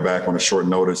coming right back on a short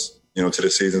notice, to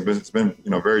the season, it's been,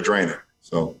 very draining.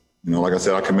 So, like I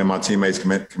said, I commend my teammates,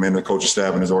 commend the coaching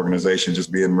staff and his organization,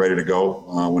 just being ready to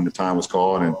go when the time was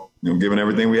called and, giving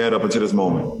everything we had up until this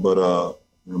moment. But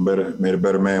made a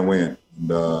better man win. And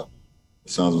the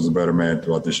Suns was a better man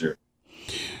throughout this year.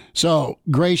 So,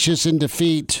 gracious in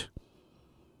defeat.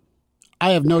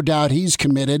 I have no doubt he's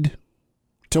committed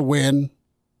to win.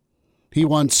 He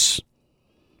wants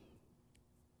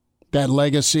that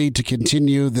legacy to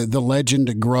continue, the legend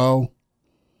to grow.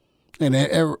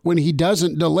 And when he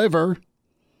doesn't deliver,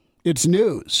 it's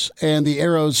news and the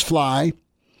arrows fly.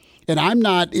 And I'm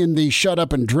not in the shut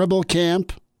up and dribble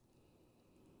camp.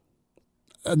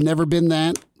 I've never been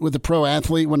that with a pro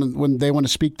athlete when they want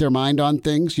to speak their mind on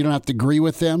things. You don't have to agree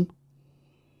with them.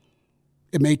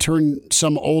 It may turn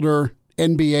some older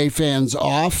NBA fans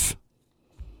off.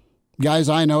 Guys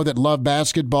I know that love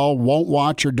basketball won't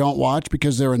watch or don't watch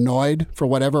because they're annoyed for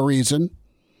whatever reason.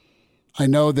 I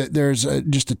know that there's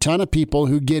just a ton of people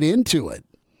who get into it,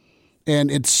 and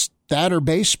it's that or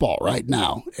baseball right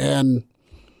now. And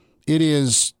it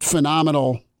is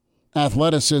phenomenal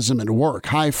athleticism and work,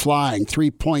 high flying,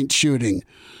 3-point shooting,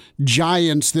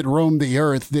 giants that roam the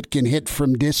earth that can hit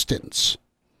from distance.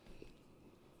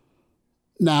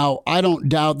 Now, I don't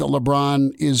doubt that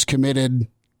LeBron is committed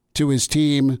to his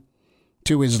team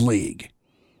to his league.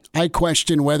 I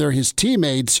question whether his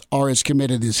teammates are as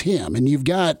committed as him. And you've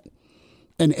got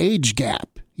an age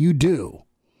gap. You do.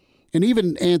 And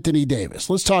even Anthony Davis.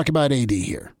 Let's talk about AD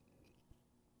here.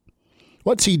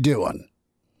 What's he doing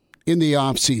in the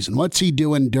offseason? What's he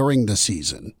doing during the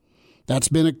season? That's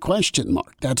been a question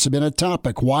mark. That's been a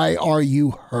topic. Why are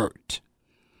you hurt?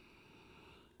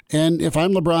 And if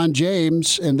I'm LeBron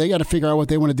James and they got to figure out what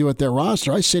they want to do with their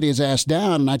roster, I sit his ass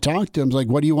down and I talk to him like,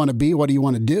 what do you want to be? What do you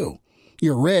want to do?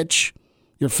 You're rich.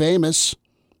 You're famous.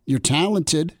 You're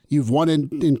talented. You've won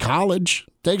in college.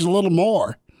 Takes a little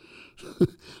more.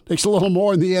 Takes a little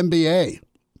more in the NBA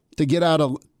to get out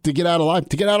of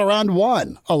round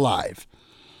one alive.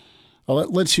 Well,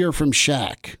 let's hear from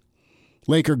Shaq.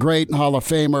 Laker great and Hall of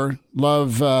Famer.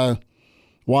 Love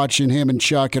watching him and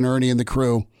Chuck and Ernie and the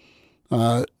crew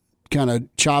kind of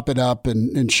chop it up,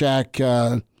 and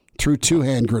Shaq threw 2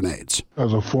 hand grenades.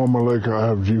 As a former Laker, I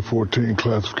have G14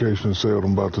 classification to say what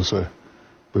I'm about to say.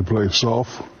 They play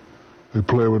soft, they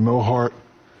play with no heart,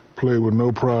 play with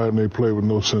no pride, and they play with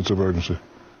no sense of urgency.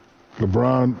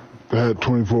 LeBron had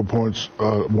 24 points.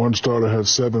 One starter had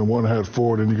 7, one had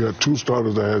 4, then you got 2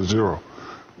 starters that had 0.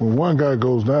 When one guy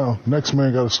goes down, next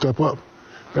man got to step up.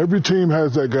 Every team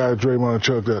has that guy, Draymond and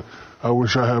Chuck, that I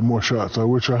wish I had more shots. I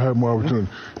wish I had more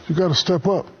opportunity. You got to step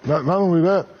up. Not only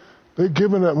that, they're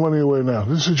giving that money away now.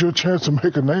 This is your chance to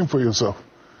make a name for yourself.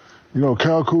 You know,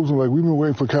 Kyle Kuzma, like we've been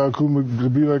waiting for Kyle Kuzma to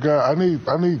be that guy. I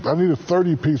need a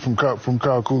 30 piece from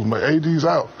Kyle Kuzma. AD's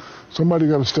out. Somebody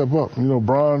got to step up. You know,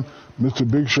 Bron, Mr.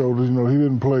 Big Shoulders, you know, he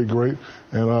didn't play great,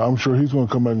 and I'm sure he's going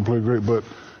to come back and play great. But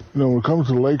you know, when it comes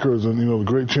to the Lakers and, you know, the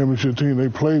great championship team, they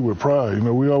play with pride. You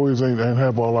know, we always ain't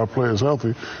have all our players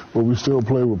healthy, but we still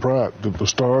play with pride. The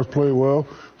stars play well.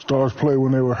 Stars play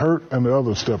when they were hurt, and the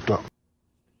others stepped up.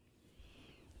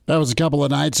 That was a couple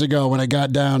of nights ago when I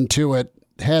got down to it.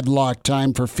 Headlock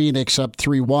time for Phoenix up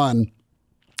 3-1.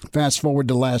 Fast forward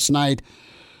to last night.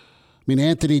 I mean,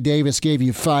 Anthony Davis gave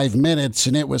you 5 minutes,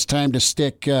 and it was time to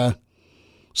stick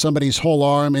somebody's whole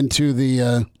arm into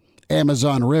the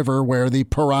Amazon River where the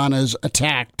piranhas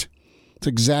attacked. It's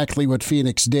exactly what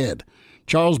Phoenix did.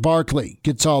 Charles Barkley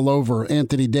gets all over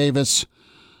Anthony Davis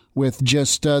with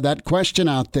just that question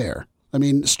out there. I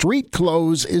mean, street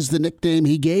clothes is the nickname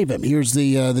he gave him. Here's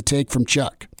the take from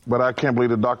Chuck. But I can't believe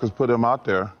the doctors put him out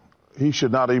there. He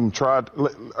should not even try.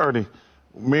 Ernie,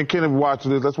 me and Kenny watched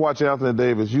this. Let's watch Anthony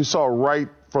Davis. You saw right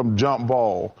from jump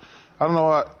ball. I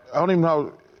don't even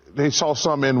know. They saw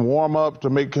something in warm-up to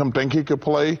make him think he could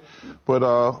play.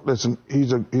 But listen,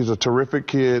 he's a terrific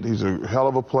kid. He's a hell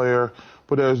of a player.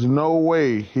 But there's no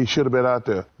way he should have been out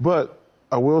there. But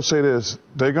I will say this.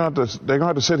 They're going to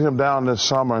have to sit him down this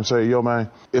summer and say, yo, man,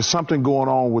 is something going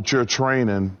on with your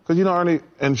training? Because, you know, Ernie,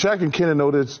 and Shaq and Kenny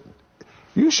know this,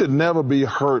 you should never be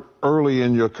hurt early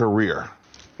in your career.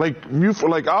 Like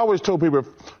I always told people,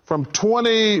 from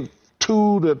 22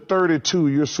 to 32,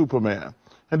 you're Superman.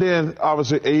 And then,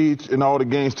 obviously, age and all the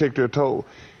games take their toll.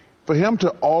 For him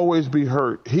to always be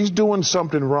hurt, he's doing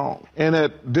something wrong. And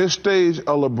at this stage of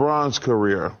LeBron's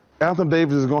career, Anthony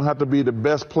Davis is going to have to be the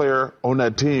best player on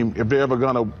that team if they're ever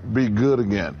going to be good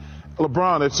again.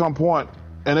 LeBron, at some point,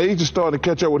 and age is starting to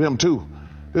catch up with him, too.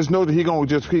 There's no that he's going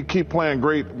to just keep playing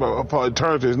great for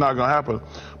eternity. It's not going to happen.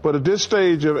 But at this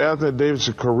stage of Anthony Davis'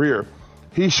 career,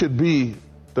 he should be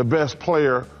the best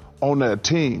player on that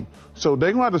team. So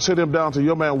they're going to have to sit him down and say,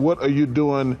 yo, man, what are you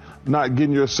doing not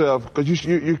getting yourself? Because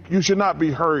you should not be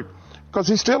hurt because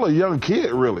he's still a young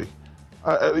kid, really.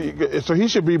 So he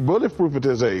should be bulletproof at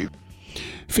his age.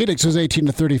 Phoenix is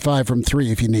 18-35 from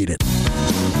 3 if you need it.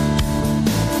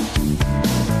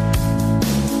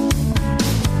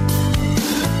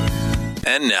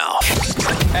 And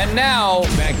now,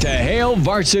 back to Hail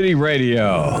Varsity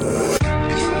Radio.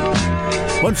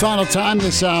 One final time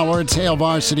this hour, it's Hail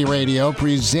Varsity Radio,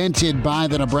 presented by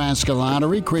the Nebraska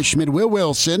Lottery. Chris Schmidt, Will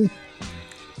Wilson.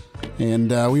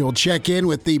 And we will check in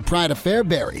with the Pride of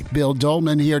Fairbury. Bill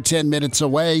Dolman here 10 minutes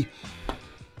away.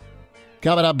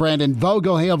 Coming up, Brandon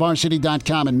Vogel,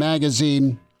 HailVarsity.com and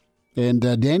magazine. And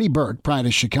Danny Burke, Pride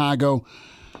of Chicago.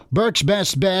 Burke's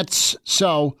Best Bets.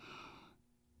 So,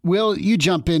 Will, you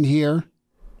jump in here.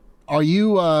 Are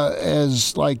you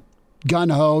as,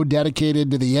 gun-ho, dedicated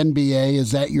to the NBA?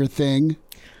 Is that your thing?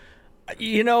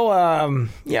 You know,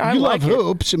 yeah, I love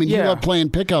hoops. I mean, you love playing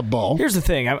pickup ball. Here's the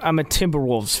thing. I'm a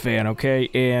Timberwolves fan, okay?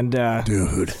 And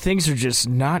dude, things are just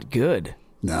not good.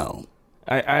 No.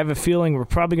 I have a feeling we're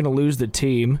probably going to lose the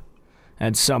team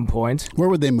at some point. Where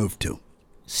would they move to?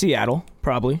 Seattle,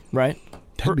 probably, right?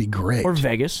 That'd be great. Or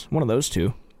Vegas, one of those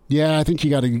two. Yeah, I think you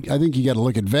got to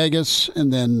look at Vegas,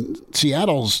 and then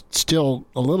Seattle's still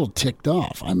a little ticked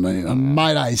off.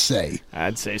 Might I say?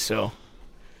 I'd say so.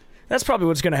 That's probably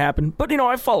what's going to happen. But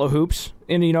I follow hoops,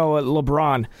 and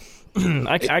LeBron.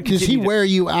 Does he wear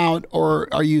you out,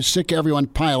 or are you sick of everyone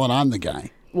piling on the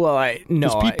guy? Well, no.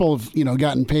 Because people have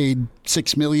gotten paid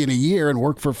 $6 million a year and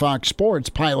work for Fox Sports,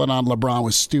 piling on LeBron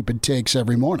with stupid takes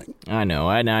every morning. I know,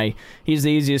 and he's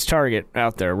the easiest target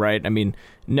out there, right? I mean,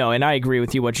 no, and I agree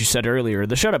with you what you said earlier.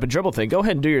 The shut up and dribble thing. Go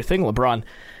ahead and do your thing, LeBron.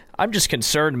 I'm just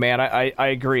concerned, man. I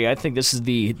agree. I think this is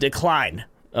the decline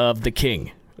of the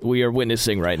king we are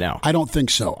witnessing right now. I don't think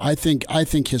so. I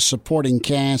think his supporting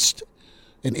cast,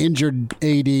 an injured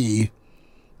AD,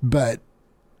 but.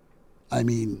 I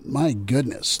mean, my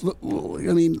goodness.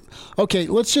 I mean, okay,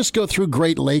 let's just go through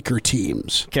great Laker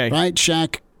teams. Okay. Right?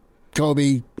 Shaq,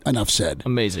 Kobe, enough said.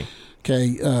 Amazing.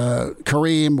 Okay.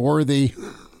 Kareem, Worthy,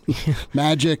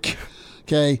 Magic.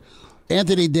 Okay.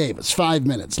 Anthony Davis, 5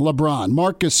 minutes. LeBron,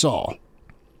 Marc Gasol,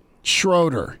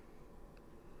 Schroeder,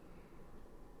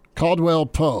 Caldwell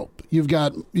Pope. You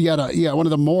got one of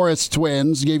the Morris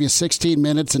twins, gave you 16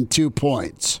 minutes and 2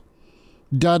 points.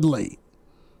 Dudley.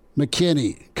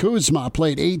 McKinney, Kuzma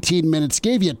played 18 minutes,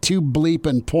 gave you 2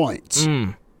 bleeping points.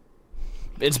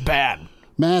 It's bad.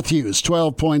 Matthews,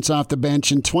 12 points off the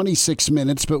bench in 26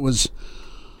 minutes, but was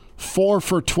 4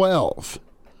 for 12.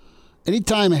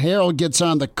 Anytime Harold gets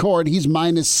on the court, he's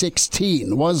minus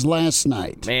 16, was last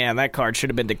night. Man, that card should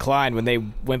have been declined when they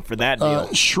went for that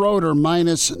deal. Schroeder,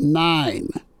 minus 9.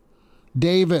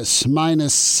 Davis,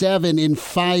 minus 7 in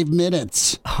 5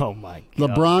 minutes. Oh, my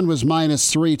God. LeBron was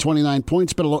minus 3, 29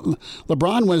 points, but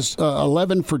LeBron was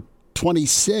 11 for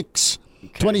 26.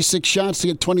 Okay. 26 shots to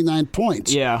get 29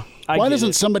 points. Yeah. Why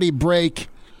doesn't somebody break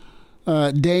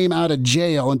Dame out of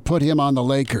jail and put him on the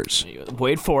Lakers?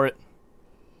 Wait for it.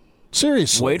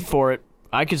 Seriously. Wait for it.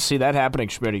 I could see that happening,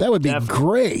 Schmitty. That would be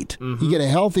great. Mm-hmm. You get a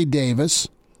healthy Davis,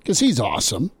 because he's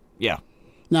awesome. Yeah.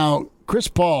 Now, Chris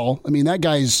Paul, I mean, that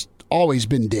guy's always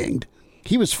been dinged.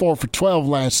 He was 4 for 12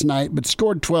 last night, but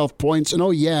scored 12 points, and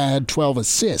had 12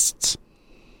 assists.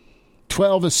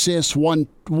 12 assists, one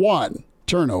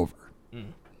turnover.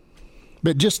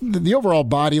 But just the overall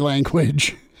body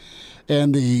language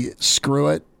and the screw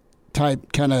it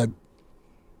type kind of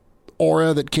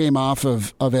aura that came off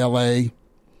of L.A.,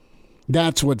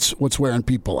 that's what's wearing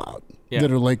people out that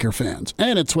are Laker fans.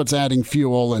 And it's what's adding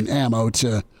fuel and ammo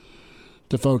to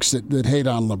folks that hate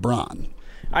on LeBron.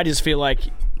 I just feel like,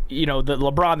 the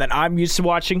LeBron that I'm used to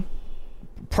watching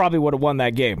probably would have won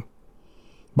that game.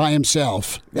 By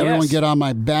himself. Yes. Everyone get on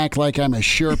my back like I'm a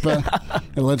Sherpa,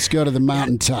 and let's go to the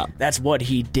mountaintop. That's what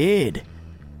he did.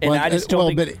 And I just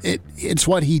don't think... But it's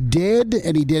what he did,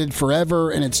 and he did it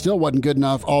forever, and it still wasn't good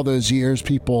enough all those years.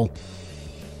 People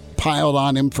piled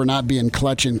on him for not being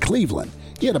clutch in Cleveland.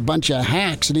 He had a bunch of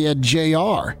hacks, and he had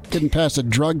JR. Couldn't pass a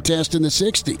drug test in the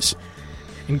 60s.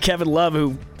 And Kevin Love,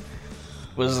 who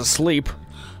was asleep.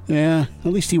 Yeah,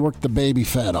 at least he worked the baby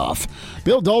fat off.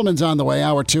 Bill Dolman's on the way.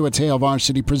 Hour 2 at Hail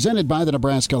Varsity, presented by the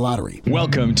Nebraska Lottery.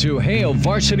 Welcome to Hail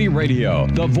Varsity Radio,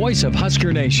 the voice of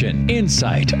Husker Nation.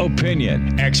 Insight,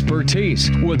 opinion, expertise,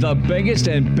 with the biggest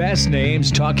and best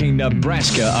names talking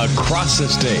Nebraska across the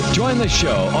state. Join the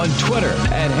show on Twitter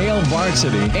at Hail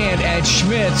Varsity and at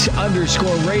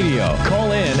Schmitz_radio.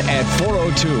 Call in at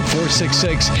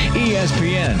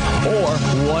 402-466-ESPN or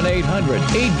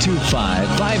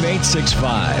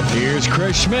 1-800-825-5865. Here's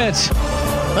Chris Schmitz.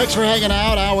 Thanks for hanging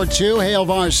out. Hour 2, Hail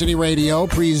Varsity Radio,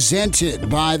 presented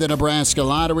by the Nebraska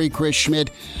Lottery. Chris Schmidt.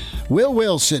 Will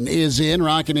Wilson is in,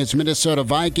 rocking his Minnesota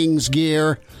Vikings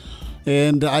gear.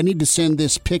 And I need to send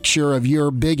this picture of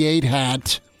your Big 8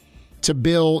 hat to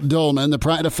Bill Dolman, the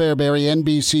pride of Fairbury,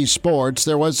 NBC Sports.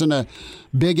 There wasn't a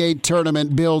Big 8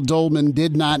 tournament Bill Dolman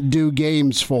did not do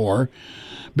games for.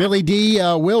 Billy D,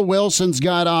 Will Wilson's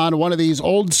got on one of these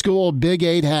old school Big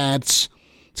 8 hats.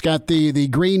 It's got the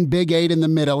green Big 8 in the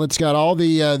middle. It's got all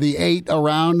the 8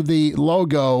 around the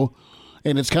logo,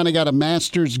 and it's kind of got a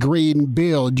Masters green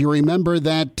build. Do you remember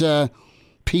that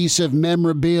piece of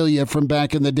memorabilia from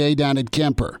back in the day down at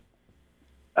Kemper?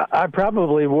 I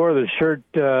probably wore the shirt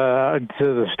to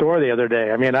the store the other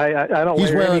day. I mean, I don't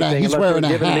wear anything unless it's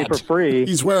given me for free.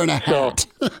 He's wearing a hat.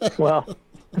 So, well,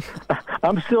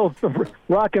 I'm still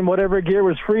rocking whatever gear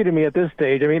was free to me at this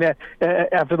stage. I mean,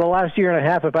 after the last year and a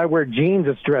half, if I wear jeans,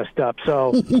 it's dressed up.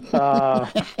 So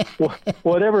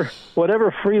whatever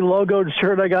free logoed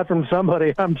shirt I got from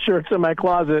somebody, I'm sure it's in my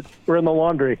closet or in the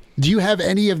laundry. Do you have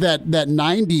any of that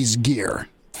 90s gear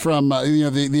from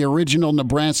the original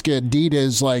Nebraska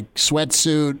Adidas, like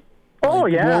sweatsuit, Oh,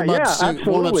 yeah, warm-up suit,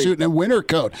 absolutely. warm-up suit and a winter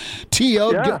coat.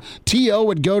 T.O.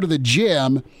 would go to the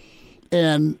gym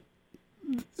and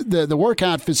the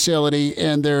workout facility,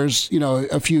 and there's,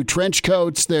 a few trench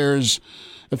coats, there's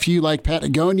a few like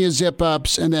Patagonia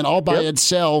zip-ups, and then all by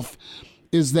itself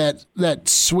is that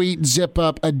sweet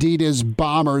zip-up Adidas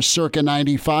Bomber circa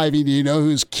 95, and you know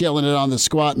who's killing it on the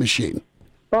squat machine.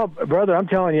 Oh, brother, I'm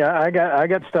telling you, I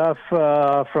got stuff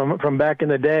from back in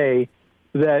the day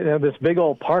that this big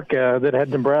old parka that had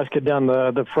Nebraska down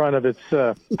the front of its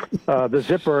the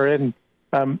zipper, and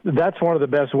that's one of the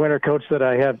best winter coats that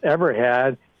I have ever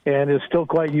had, and is still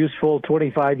quite useful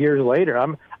 25 years later.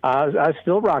 I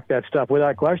still rock that stuff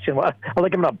without question. Like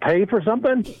I'm going to pay for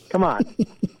something? Come on.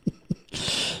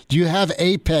 Do you have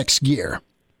Apex gear?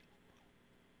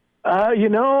 I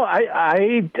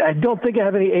don't think I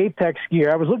have any Apex gear.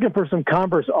 I was looking for some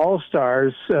Converse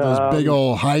All-Stars. Those big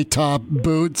old high top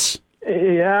boots.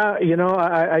 Yeah,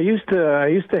 I used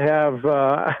to have.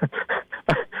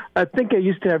 I think I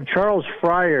used to have Charles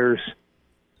Fryer's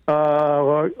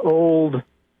old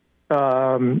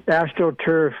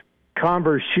AstroTurf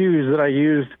Converse shoes that I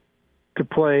used to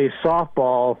play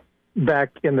softball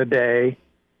back in the day.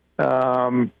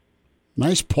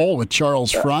 Nice pull with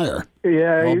Charles Fryer.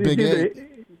 Yeah, I was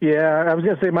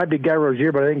going to say it might be Guy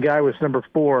Rozier, but I think Guy was number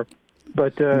 4.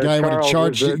 But Guy would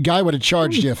have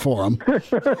charged you for him.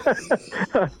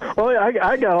 Well,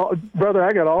 I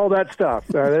got all that stuff.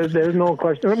 There's no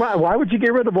question. Why would you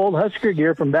get rid of old Husker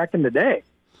gear from back in the day?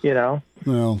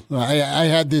 Well, I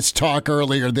had this talk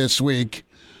earlier this week,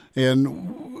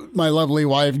 and my lovely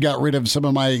wife got rid of some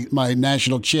of my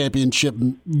national championship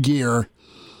gear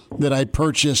that I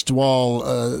purchased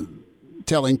while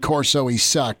telling Corso he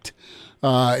sucked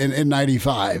in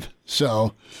 95.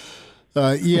 So,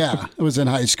 it was in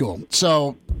high school.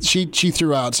 So she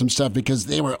threw out some stuff because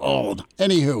they were old.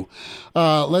 Anywho,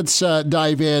 let's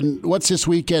dive in. What's this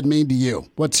weekend mean to you?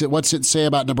 What's it say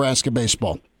about Nebraska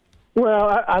baseball?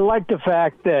 Well, I like the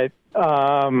fact that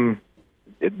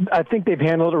I think they've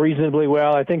handled it reasonably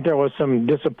well. I think there was some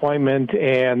disappointment,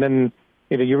 and then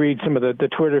you read some of the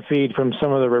Twitter feed from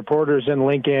some of the reporters in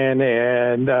Lincoln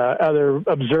and other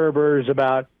observers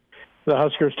about the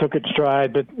Huskers took it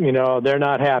stride, but they're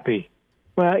not happy.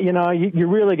 Well, you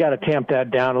really got to tamp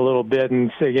that down a little bit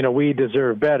and say, we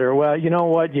deserve better. Well, you know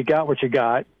what? You got what you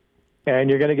got, and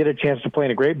you're going to get a chance to play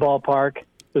in a great ballpark.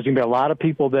 There's going to be a lot of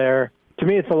people there. To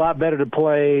me, it's a lot better to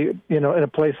play, in a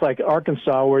place like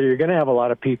Arkansas where you're going to have a lot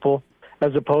of people,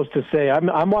 as opposed to say,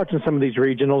 I'm watching some of these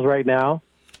regionals right now,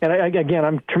 and again,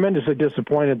 I'm tremendously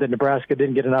disappointed that Nebraska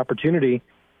didn't get an opportunity.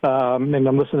 And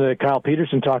I'm listening to Kyle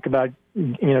Peterson talk about,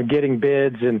 getting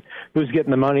bids and who's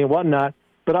getting the money and whatnot.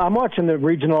 But I'm watching the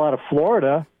regional out of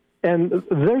Florida, and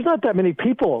there's not that many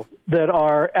people that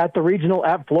are at the regional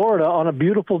at Florida on a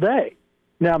beautiful day.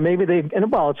 Now, maybe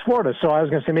it's Florida, so I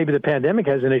was going to say maybe the pandemic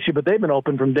has an issue, but they've been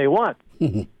open from day one.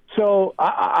 Mm-hmm. So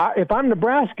if I'm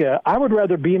Nebraska, I would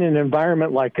rather be in an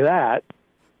environment like that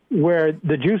where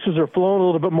the juices are flowing a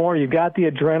little bit more, you've got the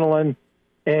adrenaline,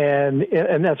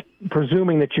 and that's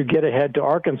presuming that you get ahead to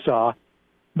Arkansas.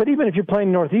 But even if you're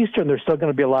playing Northeastern, there's still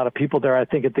going to be a lot of people there, I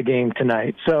think, at the game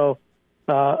tonight. So,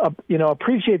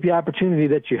 appreciate the opportunity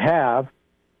that you have,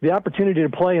 the opportunity to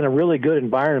play in a really good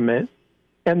environment,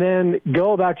 and then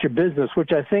go about your business,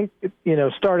 which I think,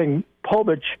 starting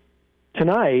Povich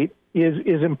tonight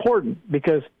is important,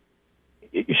 because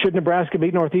should Nebraska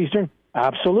beat Northeastern?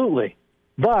 Absolutely.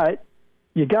 But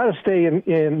you got to stay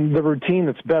in the routine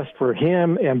that's best for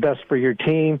him and best for your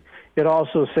team. It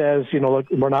also says, look,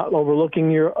 we're not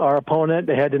overlooking our opponent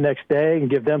to head the next day and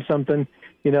give them something,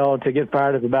 to get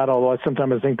fired up about, although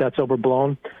sometimes I think that's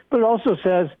overblown. But it also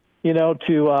says,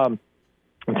 to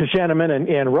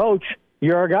Shanneman and Roach,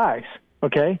 you're our guys,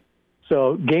 okay?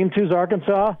 So Game 2's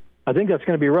Arkansas. I think that's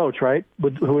going to be Roach, right?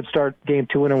 Who would start Game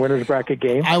 2 in a winner's bracket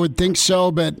game? I would think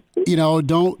so, but,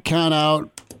 don't count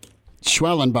out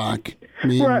Schwellenbach.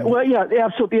 Right. Well, yeah,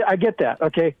 absolutely. I get that.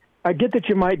 Okay. I get that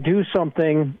you might do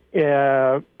something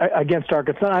against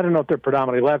Arkansas. I don't know if they're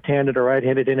predominantly left-handed or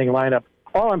right-handed inning lineup.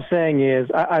 All I'm saying is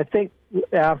I think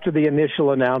after the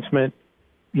initial announcement,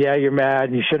 yeah, you're mad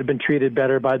and you should have been treated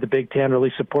better by the Big Ten, or at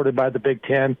least supported by the Big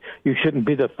Ten. You shouldn't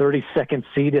be the 32nd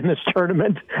seed in this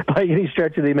tournament by any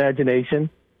stretch of the imagination.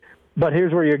 But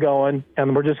here's where you're going,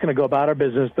 and we're just going to go about our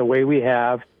business the way we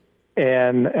have.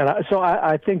 So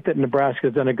I think that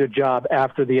Nebraska's done a good job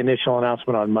after the initial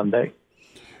announcement on Monday.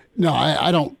 No,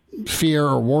 I don't fear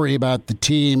or worry about the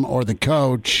team or the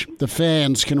coach. The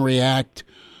fans can react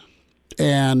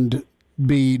and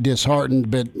be disheartened,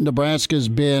 but Nebraska's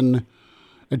been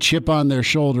a chip on their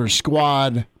shoulder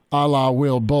squad, a la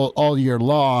Will Bolt, all year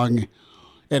long.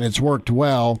 and it's worked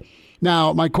well.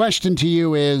 Now, my question to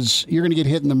you is, you're going to get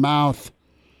hit in the mouth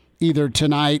either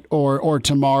tonight or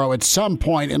tomorrow at some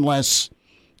point, unless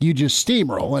you just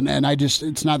steamroll. And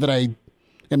it's not that I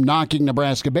am knocking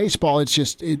Nebraska baseball. It's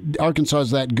just Arkansas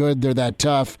is that good. They're that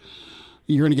tough.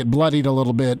 You're going to get bloodied a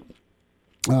little bit.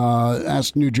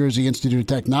 Ask New Jersey Institute of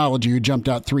Technology, who jumped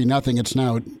out 3-0. It's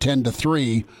now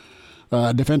 10-3.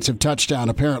 Defensive touchdown,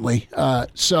 apparently.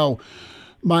 So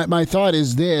my thought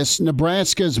is this: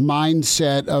 Nebraska's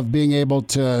mindset of being able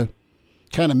to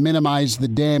kind of minimize the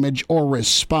damage or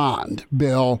respond,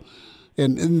 Bill.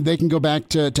 And they can go back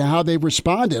to how they've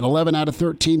responded. 11 out of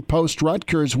 13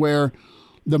 post-Rutgers, where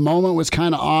the moment was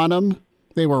kind of on them.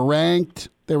 They were ranked.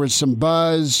 There was some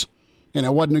buzz, and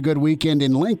it wasn't a good weekend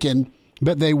in Lincoln.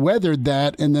 But they weathered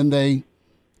that, and then they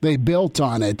built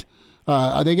on it.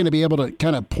 Are they going to be able to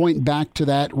kind of point back to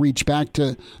that, reach back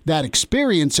to that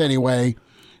experience anyway,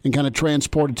 and kind of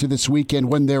transport it to this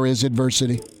weekend when there is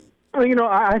adversity? Well,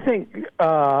 I think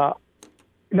not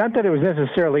that it was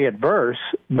necessarily adverse,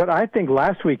 but I think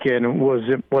last weekend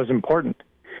was important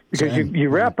because you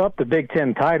wrap up the Big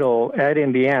Ten title at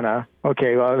Indiana.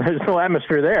 Okay, well, there's no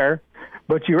atmosphere there,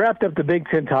 but you wrapped up the Big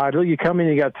Ten title. You come in,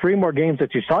 you got 3 more games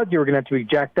that you thought you were going to have to be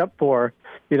jacked up for,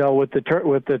 with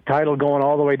the title going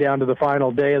all the way down to the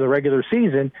final day of the regular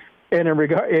season. And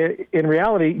in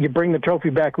reality, you bring the trophy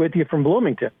back with you from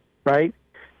Bloomington, right?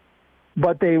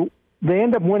 But they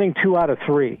end up winning 2 out of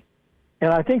 3.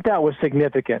 And I think that was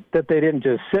significant, that they didn't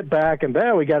just sit back and,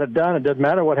 we got it done. It doesn't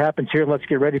matter what happens here. Let's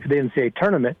get ready for the NCAA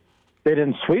tournament. They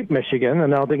didn't sweep Michigan,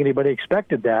 and I don't think anybody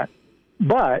expected that.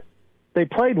 But they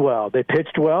played well. They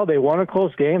pitched well. They won a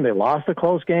close game. They lost a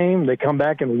close game. They come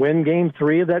back and win game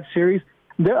 3 of that series.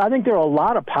 I think there are a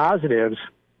lot of positives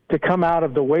to come out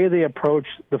of the way they approach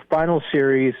the final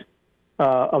series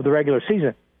of the regular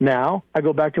season. Now, I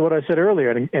go back to what I said earlier,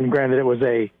 and granted it was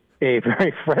a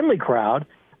very friendly crowd,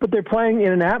 but they're playing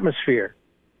in an atmosphere.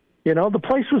 The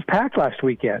place was packed last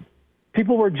weekend.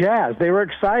 People were jazzed. They were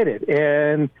excited,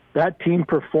 and that team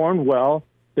performed well.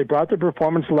 They brought the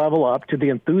performance level up to the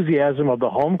enthusiasm of the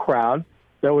home crowd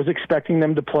that was expecting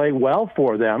them to play well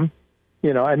for them,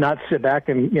 and not sit back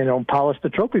and, polish the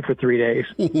trophy for 3 days.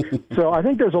 So I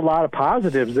think there's a lot of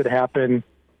positives that happened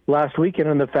last weekend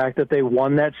in the fact that they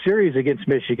won that series against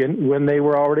Michigan when they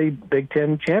were already Big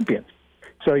Ten champions.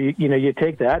 So, you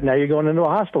take that. Now you're going into a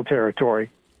hostile territory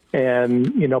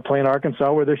and, playing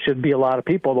Arkansas where there should be a lot of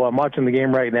people, though I'm watching the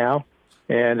game right now,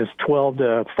 and it's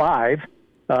 12-5.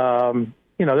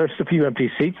 There's a few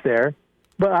empty seats there.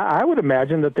 But I would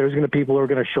imagine that there's going to be people who are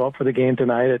going to show up for the game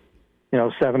tonight at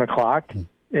 7 o'clock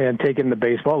and take in the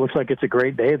baseball. It looks like it's a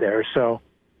great day there. So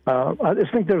I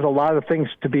just think there's a lot of things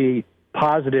to be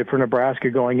positive for Nebraska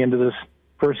going into this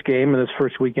first game and this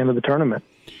first weekend of the tournament.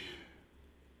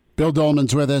 Bill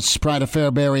Dolman's with us, Pride of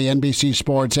Fairbury, NBC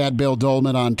Sports, at Bill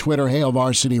Dolman on Twitter, Hail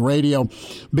Varsity Radio.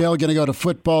 Bill, going to go to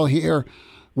football here.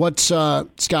 What's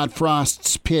Scott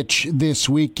Frost's pitch this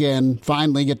weekend?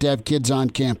 Finally get to have kids on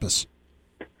campus.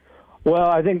 Well,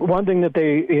 I think one thing that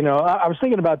they, I was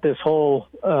thinking about this whole,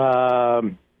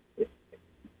 the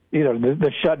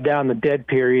shutdown, the dead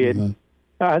period.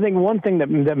 Mm-hmm. I think one thing that,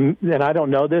 and I don't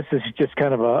know this, is just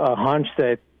kind of a hunch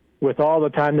that with all the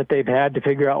time that they've had to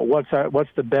figure out what's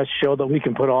the best show that we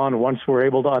can put on once we're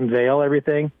able to unveil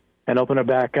everything and open it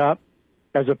back up,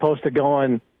 as opposed to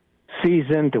going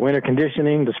season to winter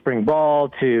conditioning to spring ball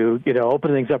to,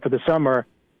 open things up for the summer.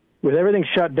 With everything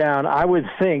shut down, I would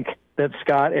think that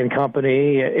Scott and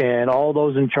company and all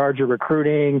those in charge of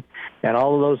recruiting and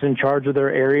all of those in charge of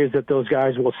their areas that those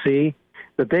guys will see,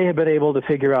 that they have been able to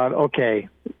figure out, okay,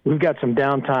 we've got some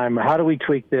downtime. How do we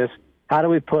tweak this? How do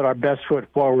we put our best foot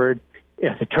forward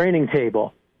at the training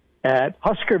table, at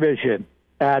Husker Vision,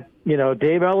 at,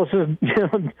 Dave Ellis's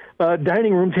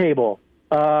dining room table,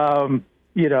 the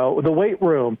weight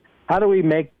room? How do we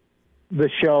make the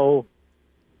show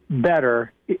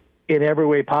better in every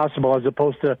way possible, as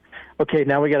opposed to, okay,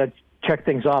 now we got to check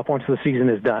things off once the season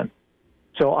is done?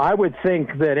 So I would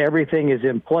think that everything is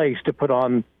in place to put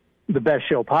on the best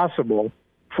show possible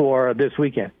for this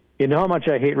weekend. You know how much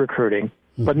I hate recruiting,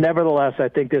 but nevertheless, I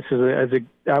think this is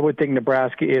I would think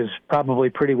Nebraska is probably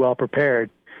pretty well prepared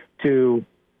to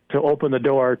open the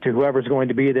door to whoever's going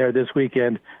to be there this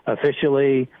weekend,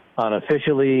 officially,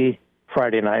 unofficially,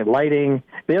 Friday night lighting.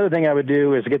 The other thing I would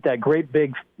do is get that great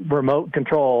big remote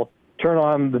control, turn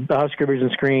on the Husker Vision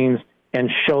screens, and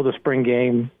show the spring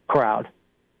game crowd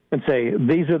and say,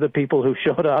 these are the people who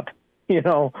showed up,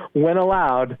 when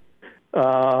allowed,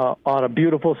 on a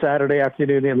beautiful Saturday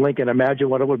afternoon in Lincoln. Imagine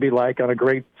what it would be like on a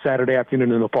great Saturday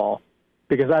afternoon in the fall,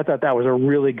 because I thought that was a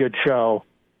really good show.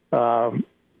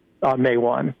 on May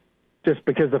 1, just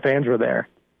because the fans were there.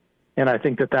 And I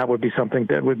think that would be something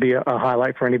that would be a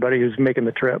highlight for anybody who's making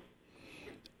the trip.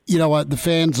 You know what? The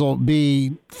fans will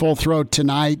be full throat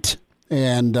tonight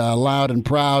and loud and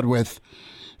proud with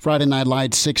Friday Night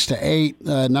Lights 6 to 8.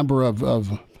 A number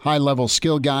of high-level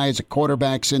skill guys,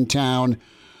 quarterbacks in town.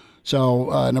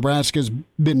 So Nebraska's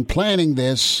been planning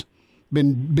this,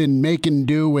 been making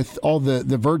do with all the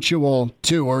virtual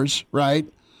tours, right?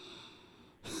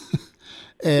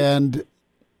 And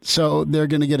so they're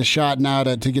going to get a shot now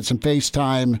to get some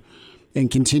FaceTime and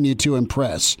continue to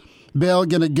impress. Bill,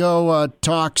 going to go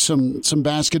talk some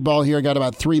basketball here. Got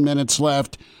about 3 minutes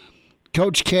left.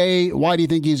 Coach K, why do you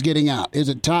think he's getting out? Is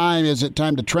it time? Is it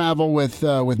time to travel with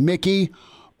Mickey?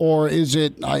 Or is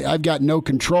it, I've got no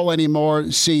control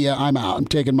anymore, see ya, I'm out. I'm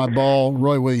taking my ball,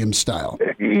 Roy Williams style.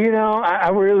 You know, I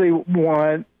really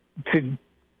want to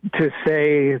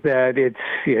say that it's,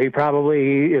 he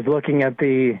probably is looking at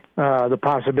the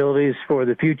possibilities for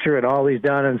the future and all he's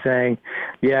done and saying,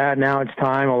 yeah, now it's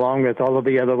time, along with all of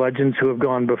the other legends who have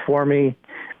gone before me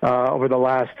over the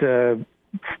last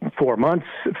 4 months,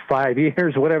 5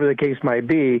 years, whatever the case might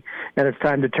be, and it's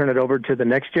time to turn it over to the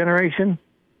next generation.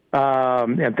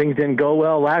 And things didn't go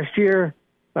well last year,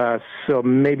 so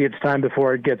maybe it's time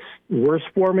before it gets worse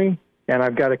for me, and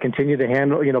I've got to continue to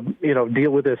handle,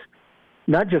 deal with this,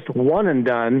 not just one and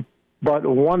done, but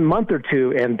 1 month or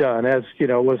two and done, as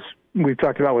we've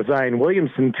talked about with Zion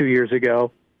Williamson 2 years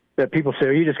ago, that people say,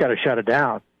 oh, you just got to shut it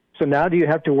down. So now do you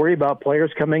have to worry about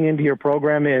players coming into your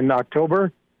program in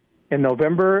October, in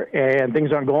November, and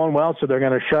things aren't going well, so they're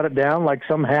going to shut it down like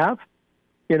some have?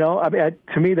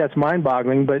 To me, that's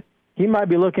mind-boggling, but he might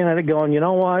be looking at it going, you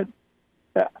know what,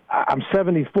 I'm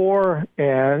 74,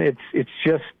 and it's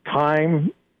just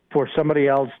time for somebody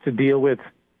else to deal with,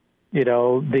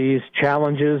 these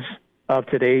challenges of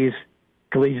today's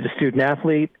collegiate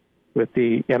student-athlete with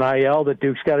the NIL that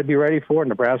Duke's got to be ready for,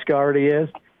 Nebraska already is.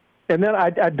 And then I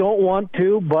don't want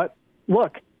to, but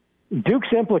look, Duke's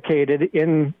implicated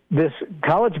in this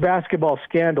college basketball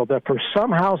scandal that for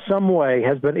somehow, some way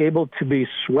has been able to be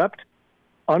swept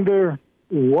under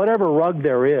whatever rug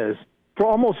there is for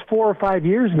almost 4 or 5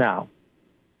 years now.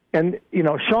 And,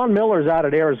 Sean Miller's out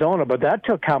at Arizona, but that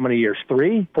took how many years?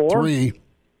 3, 4? 3.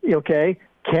 Okay.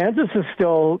 Kansas is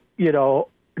still,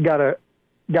 got a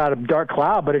dark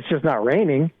cloud, but it's just not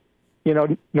raining.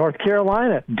 North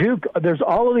Carolina, Duke, there's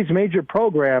all of these major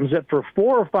programs that for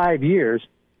 4 or 5 years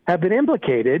have been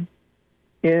implicated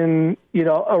in,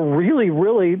 a really,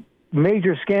 really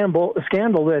major scandal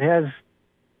that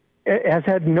has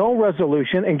had no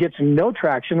resolution and gets no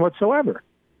traction whatsoever.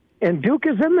 And Duke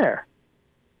is in there.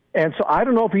 And so I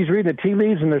don't know if he's reading the tea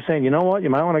leaves and they're saying, you know what, you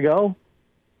might want to go.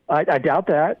 I doubt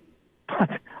that.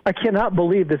 But I cannot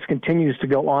believe this continues to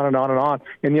go on and on and on.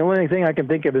 And the only thing I can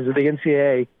think of is that the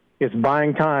NCAA is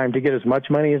buying time to get as much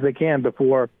money as they can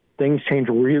before things change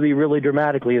really, really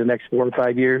dramatically in the next 4 or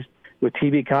 5 years with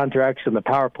TV contracts and the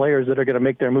power players that are going to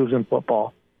make their moves in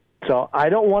football. So I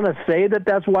don't want to say that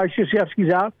that's why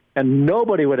Krzyzewski's out, and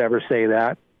nobody would ever say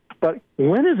that. But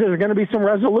when is there going to be some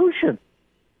resolution?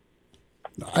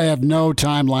 I have no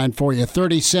timeline for you.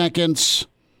 30 seconds.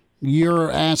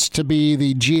 You're asked to be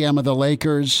the GM of the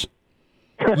Lakers.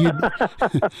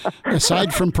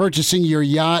 Aside from purchasing your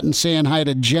yacht and saying hi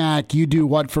to Jack, you do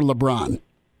what for LeBron?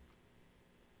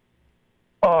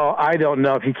 Oh, I don't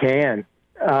know if you can.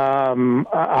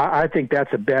 I think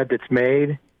that's a bet that's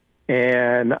made,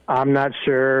 and I'm not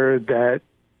sure that,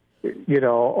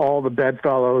 all the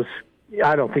bedfellows,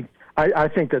 I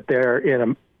think that they're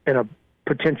in a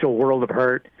potential world of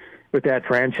hurt with that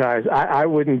franchise. I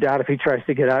wouldn't doubt if he tries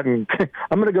to get out and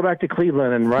I'm going to go back to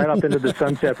Cleveland and right up into the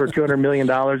sunset for $200 million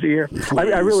a year.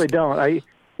 I really don't.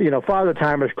 Father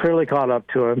Time has clearly caught up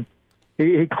to him.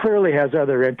 He clearly has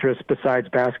other interests besides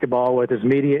basketball with his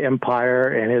media empire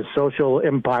and his social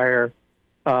empire.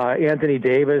 Anthony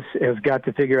Davis has got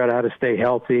to figure out how to stay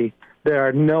healthy. There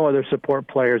are no other support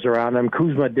players around him.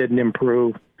 Kuzma didn't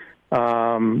improve. He's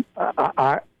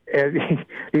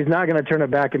not going to turn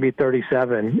it back and be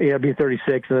 37. He'll be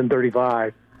 36 and then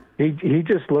 35. He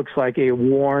just looks like a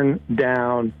worn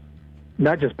down,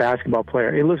 not just basketball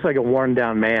player. He looks like a worn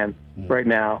down man right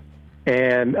now.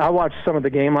 And I watched some of the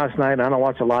game last night, and I don't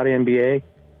watch a lot of NBA,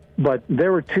 but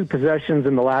there were 2 possessions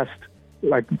in the last,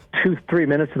 2-3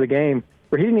 minutes of the game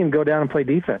where he didn't even go down and play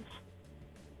defense.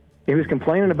 He was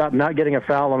complaining about not getting a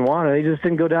foul on one, and he just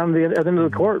didn't go down to the other end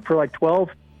of the court for 12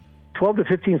 to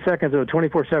 15 seconds of a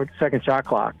 24-second shot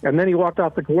clock. And then he walked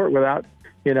off the court without,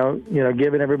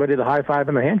 giving everybody the high five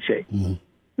and the handshake.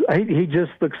 Mm-hmm. He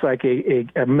just looks like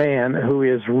a man who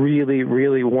is really,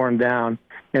 really worn down.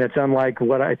 and it's unlike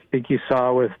what I think you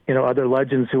saw with other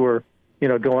legends who were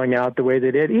going out the way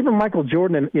they did. Even Michael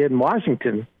Jordan in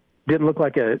Washington didn't look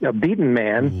like a beaten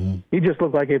man. Mm-hmm. He just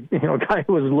looked like a guy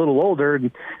who was a little older.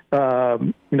 And,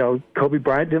 Kobe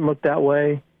Bryant didn't look that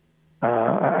way.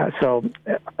 So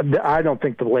I don't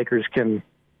think the Lakers can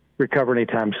recover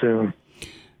anytime soon.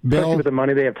 Bill, especially with the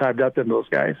money they have tied up in those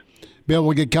guys. Bill,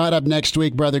 we'll get caught up next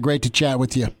week, brother. Great to chat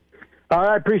with you. All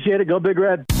right, appreciate it. Go Big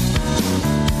Red.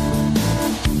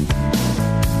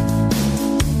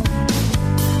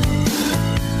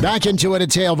 Back into it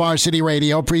at Hail Varsity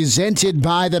Radio, presented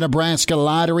by the Nebraska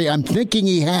Lottery. I'm thinking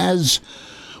he's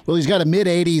got a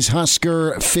mid-'80s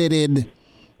Husker fitted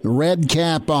red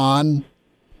cap on,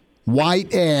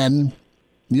 white N,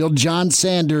 the old John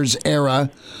Sanders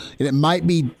era, and it might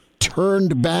be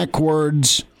turned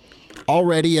backwards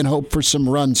already and hope for some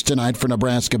runs tonight for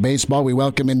Nebraska baseball. We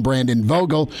welcome in Brandon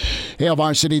Vogel,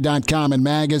 HailVarsity.com and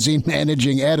magazine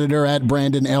managing editor at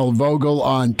Brandon L. Vogel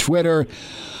on Twitter.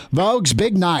 Vogues,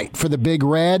 big night for the Big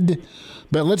Red,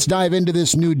 but let's dive into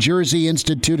this New Jersey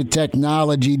Institute of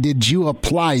Technology. Did you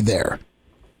apply there?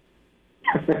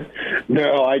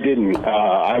 No, I didn't.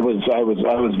 I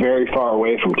was very far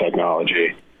away from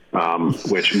technology,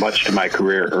 which, much to my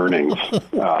career earnings,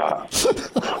 I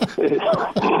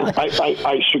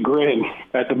chagrin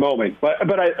at the moment.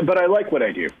 But I like what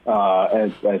I do,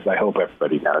 as I hope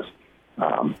everybody knows.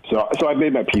 So I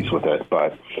made my peace with it.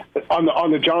 But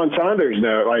on the John Sanders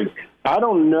note, I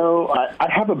don't know. I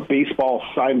have a baseball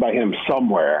signed by him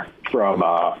somewhere from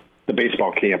the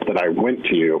baseball camp that I went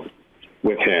to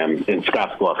with him in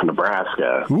Scottsbluff,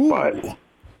 Nebraska. Ooh. But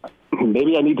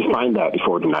maybe I need to find that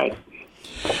before tonight.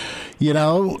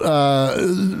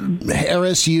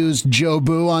 Harris used Joe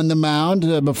Boo on the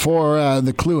mound before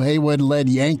the Clu Haywood-led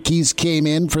Yankees came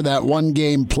in for that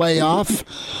one-game playoff.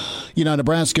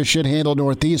 Nebraska should handle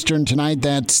Northeastern tonight.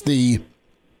 That's the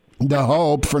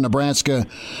hope for Nebraska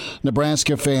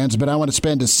fans. But I want to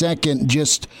spend a second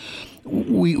just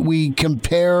we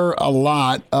compare a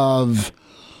lot of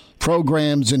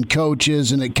programs and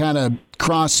coaches, and it kind of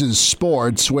crosses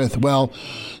sports with, well,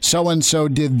 so-and-so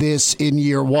did this in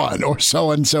year one, or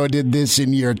so-and-so did this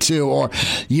in year two, or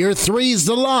year three's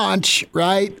the launch,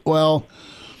 right? Well,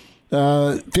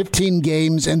 15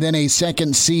 games and then a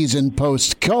second season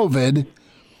post-COVID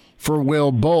for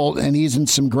Will Bolt, and he's in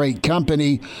some great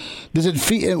company. Does it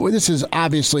feel, this is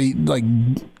obviously like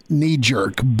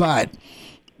knee-jerk, but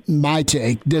my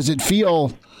take, does it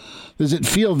feel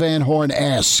Van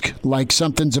Horn-esque, like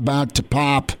something's about to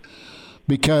pop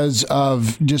because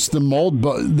of just the mold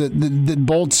that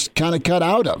Bolt's kind of cut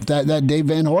out of, that Dave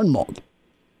Van Horn mold?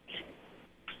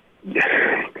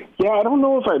 Yeah, I don't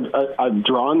know if I've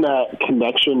drawn that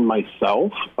connection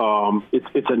myself.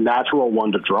 It's a natural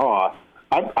one to draw.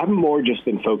 I've more just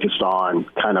been focused on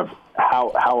kind of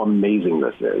how amazing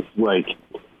this is. Like,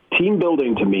 team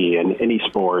building to me in any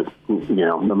sport,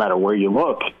 no matter where you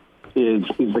look, is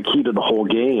the key to the whole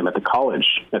game at the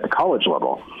college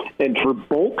level. And for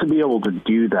Bolt to be able to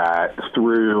do that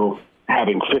through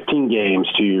having 15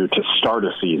 games to start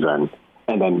a season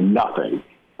and then nothing,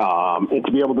 and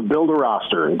to be able to build a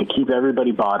roster and to keep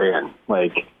everybody bought in.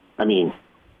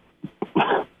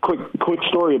 Quick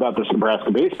story about this Nebraska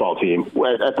baseball team.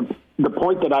 At the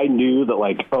point that I knew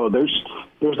that there's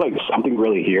something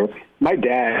really here, my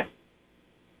dad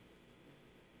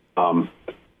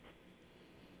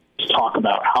talk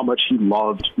about how much he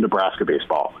loved Nebraska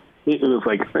baseball. It was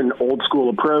like an old school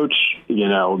approach. They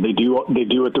do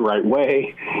it the right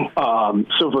way.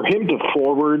 So for him to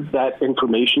forward that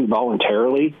information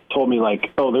voluntarily told me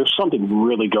there's something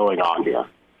really going on here.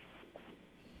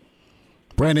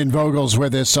 Brandon Vogel's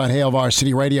with us on Hail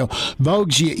Varsity Radio.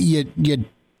 Vogues, you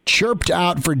chirped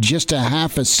out for just a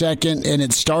half a second, and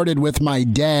it started with my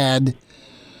dad,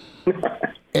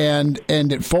 and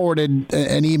it forwarded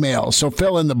an email. So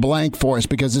fill in the blank for us,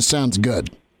 because this sounds good.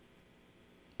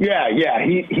 Yeah.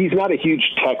 He's not a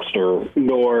huge texter,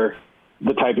 nor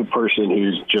the type of person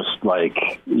who's just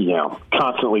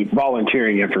constantly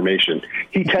volunteering information.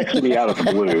 He texted me out of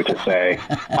the blue to say,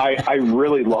 I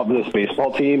really love this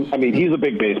baseball team. I mean, he's a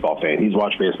big baseball fan. He's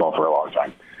watched baseball for a long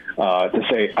time. To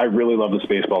say, I really love this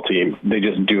baseball team. They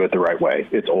just do it the right way.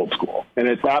 It's old school. And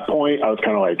at that point, I was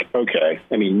kind of like, okay.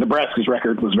 I mean, Nebraska's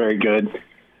record was very good,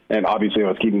 and obviously I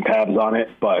was keeping tabs on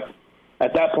it. But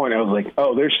at that point, I was like,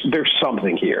 oh, there's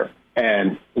something here.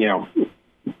 And,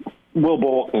 Will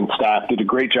Bolt and staff did a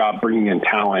great job bringing in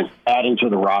talent, adding to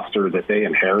the roster that they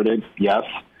inherited, yes.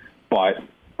 But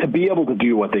to be able to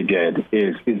do what they did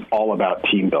is all about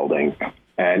team building.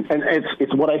 And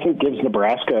it's what I think gives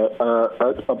Nebraska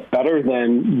a better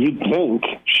than you'd think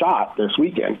shot this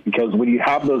weekend, because when you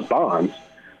have those bonds,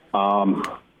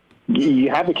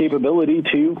 you have the capability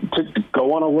to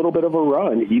go on a little bit of a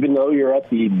run, even though you're at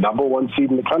the number one seed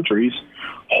in the country's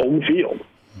home field.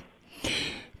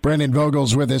 Brendan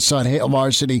Vogel's with us on Hail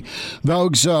Varsity.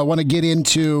 Vogues, want to get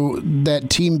into that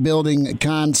team-building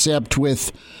concept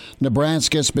with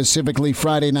Nebraska, specifically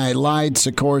Friday Night Lights.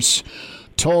 Of course,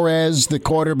 Torres, the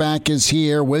quarterback, is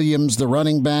here. Williams, the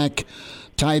running back,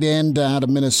 tight end out of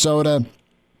Minnesota.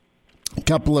 A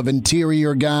couple of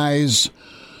interior guys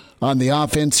on the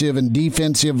offensive and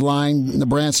defensive line.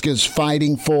 Nebraska's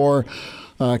fighting for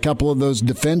a couple of those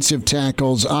defensive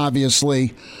tackles,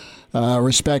 obviously,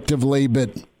 respectively. But,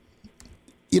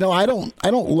 you know, I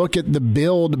don't look at the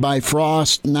build by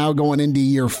Frost now going into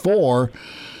year 4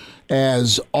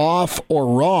 as off or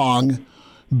wrong,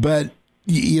 but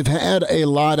you've had a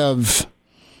lot of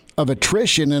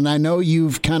attrition, and I know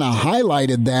you've kind of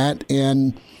highlighted that,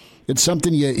 and it's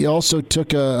something you also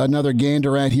took another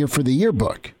gander at here for the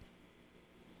yearbook.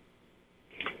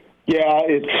 Yeah,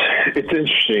 it's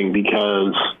interesting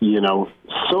because, you know,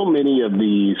 so many of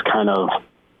these kind of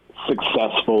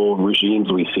successful regimes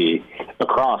we see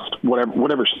across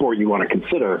whatever sport you want to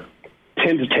consider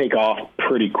tend to take off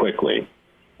pretty quickly.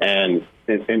 And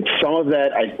some of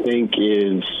that, I think,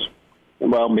 is,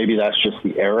 well, maybe that's just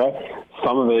the era.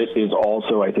 Some of it is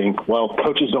also, I think, well,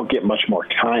 coaches don't get much more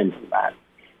time than that.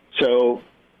 So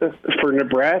for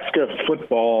Nebraska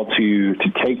football to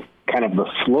take kind of the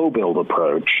slow build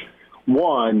approach,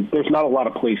 one, there's not a lot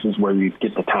of places where you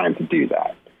get the time to do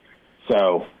that.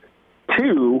 So,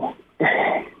 two,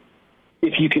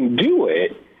 if you can do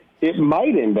it, it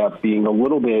might end up being a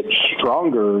little bit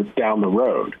stronger down the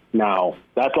road. Now,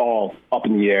 that's all up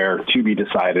in the air to be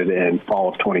decided in fall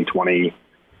of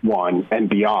 2021 and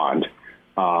beyond.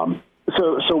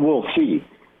 So we'll see.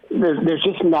 There's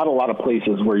just not a lot of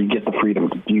places where you get the freedom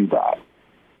to do that.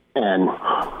 And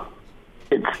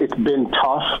it's been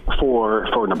tough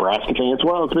for Nebraska fans.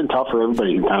 Well, it's been tough for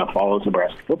everybody who kind of follows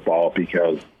Nebraska football,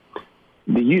 because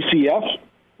the UCF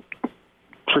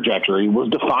trajectory was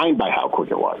defined by how quick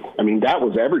it was. I mean, that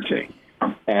was everything.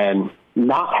 And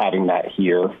not having that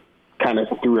here kind of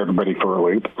threw everybody for a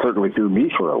loop, certainly threw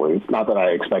me for a loop. Not that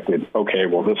I expected, okay,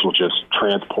 well, this will just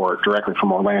transport directly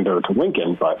from Orlando to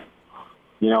Lincoln, but,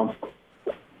 you know,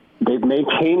 they've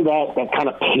maintained that kind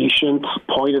of patient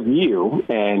point of view,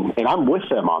 and I'm with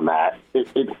them on that.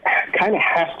 It kind of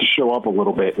has to show up a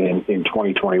little bit in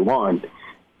 2021.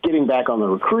 Getting back on the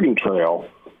recruiting trail,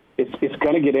 it's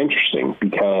going to get interesting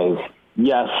because,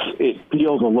 yes, it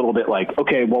feels a little bit like,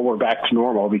 okay, well, we're back to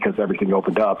normal because everything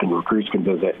opened up and recruits can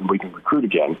visit and we can recruit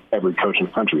again. Every coach in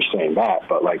the country is saying that.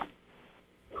 But, like,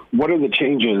 what are the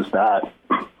changes that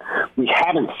we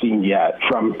haven't seen yet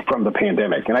from the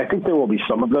pandemic? And I think there will be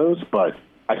some of those, but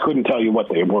I couldn't tell you what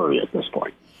they were at this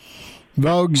point.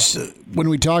 Vogues, when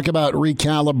we talk about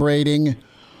recalibrating,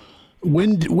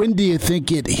 when do you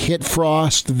think it hit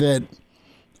Frost that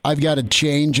I've got to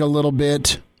change a little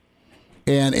bit?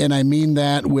 And I mean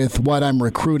that with what I'm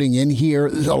recruiting in here.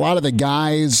 A lot of the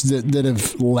guys that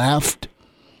have left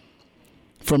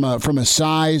from a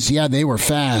size, yeah, they were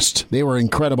fast. They were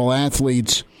incredible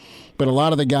athletes. But a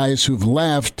lot of the guys who've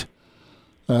left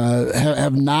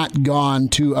have not gone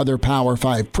to other Power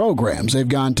 5 programs. They've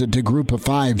gone to Group of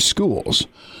 5 schools.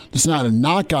 It's not a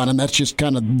knock on them. That's just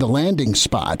kind of the landing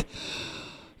spot.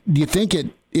 Do you think it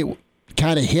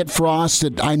kind of hit Frost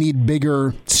that I need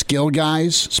bigger skill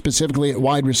guys, specifically at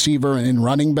wide receiver and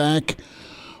running back?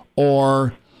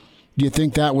 Or do you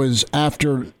think that was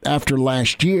after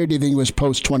last year? Do you think it was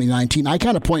post-2019? I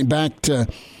kind of point back to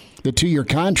the 2-year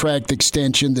contract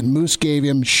extension that Moose gave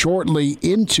him shortly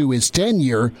into his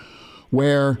tenure,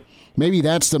 where maybe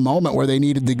that's the moment where they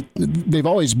needed they've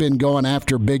always been going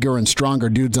after bigger and stronger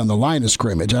dudes on the line of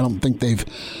scrimmage. I don't think they've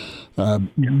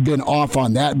been off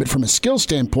on that, but from a skill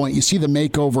standpoint, you see the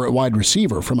makeover at wide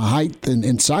receiver from a height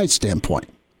and size standpoint.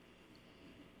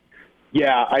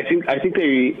 Yeah, I think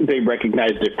they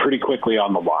recognized it pretty quickly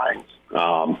on the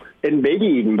lines, and maybe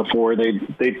even before they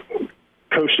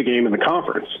coached a game in the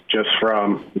conference. Just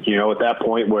from, you know, at that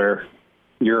point where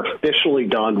you're officially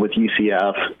done with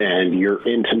UCF and you're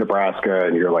into Nebraska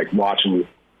and you're like watching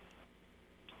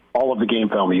all of the game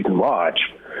film you can watch.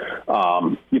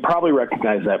 You probably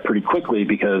recognize that pretty quickly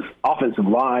because offensive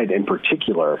line in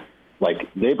particular,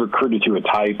 like, they've recruited to a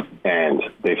type and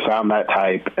they found that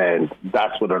type, and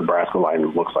that's what a Nebraska line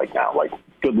looks like now. Like,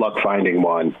 good luck finding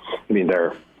one. I mean,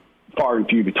 they're far and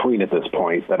few between at this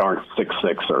point that aren't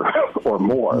 6'6" or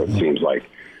more, it seems like.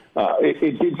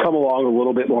 It did come along a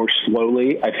little bit more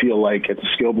slowly. I feel like at the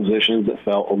skill positions, it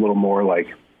felt a little more like,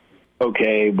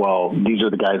 okay, well, these are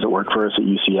the guys that work for us at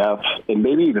UCF and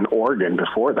maybe even Oregon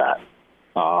before that.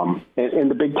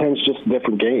 And the Big Ten's just a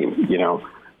different game, you know.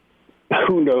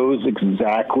 Who knows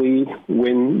exactly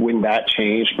when that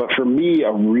changed? But for me,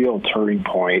 a real turning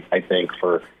point, I think,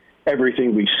 for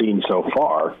everything we've seen so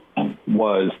far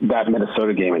was that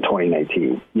Minnesota game in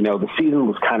 2019. You know, the season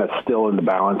was kind of still in the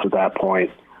balance at that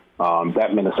point.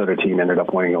 That Minnesota team ended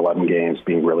up winning 11 games,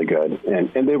 being really good.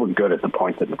 And they were good at the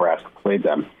point that Nebraska played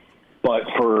them. But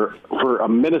for a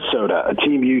Minnesota, a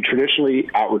team you traditionally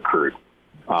out-recruit,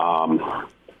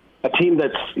 a team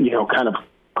that's, you know, kind of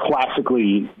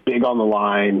classically big on the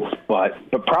lines, but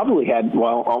probably had,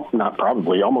 well, not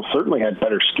probably, almost certainly had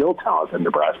better skill talent than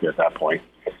Nebraska at that point.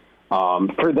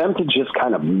 For them to just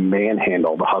kind of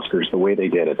manhandle the Huskers the way they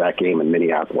did at that game in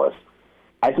Minneapolis,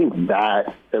 I think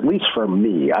that, at least for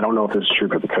me, I don't know if it's true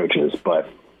for the coaches, but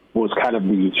was kind of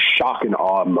the shock and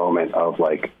awe moment of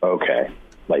like, okay,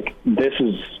 like this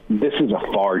is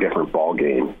a far different ball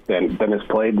game than is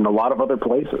played in a lot of other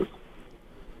places.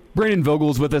 Brandon Vogel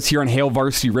is with us here on Hail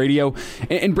Varsity Radio.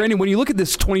 And Brandon, when you look at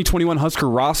this 2021 Husker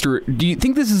roster, do you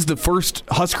think this is the first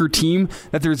Husker team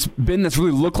that there's been that's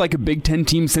really looked like a Big Ten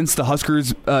team since the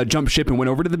Huskers jumped ship and went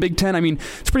over to the Big Ten? I mean,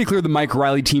 it's pretty clear the Mike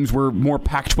Riley teams were more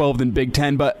Pac-12 than Big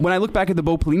Ten, but when I look back at the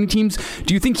Bo Pelini teams,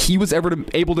 do you think he was ever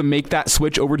able to make that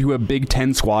switch over to a Big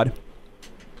Ten squad?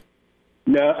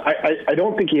 No, I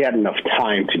don't think he had enough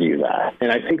time to do that.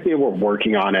 And I think they were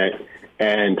working on it.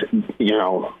 And, you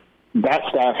know, that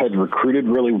staff had recruited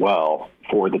really well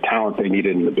for the talent they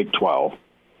needed in the Big 12.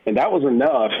 And that was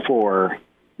enough for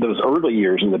those early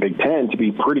years in the Big 10 to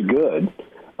be pretty good.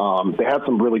 They had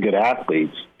some really good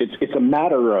athletes. It's a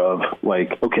matter of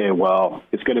like, okay, well,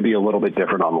 it's going to be a little bit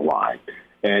different on the line.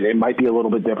 And it might be a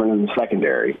little bit different in the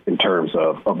secondary in terms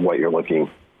of what you're looking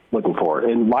for.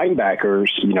 And linebackers,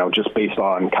 you know, just based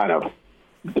on kind of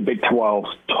the Big 12's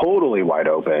totally wide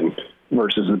open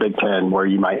versus the Big Ten where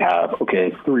you might have,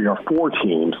 okay, 3 or 4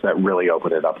 teams that really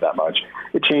open it up that much.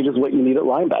 It changes what you need at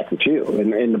linebacker, too.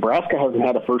 And Nebraska hasn't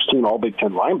had a first-team All-Big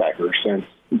Ten linebacker since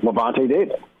Levante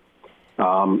David,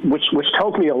 which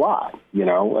tells me a lot. You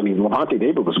know, I mean, Levante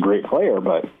David was a great player,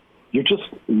 but you're just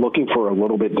looking for a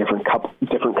little bit different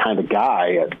kind of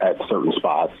guy at certain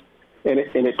spots. And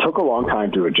it took a long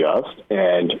time to adjust.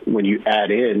 And when you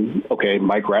add in, okay,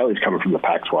 Mike Riley's coming from the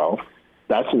Pac-12,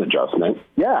 that's an adjustment.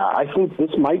 Yeah, I think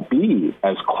this might be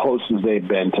as close as they've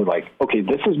been to like, okay,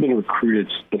 this has been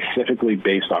recruited specifically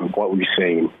based on what we've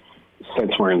seen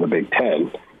since we're in the Big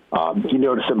Ten. You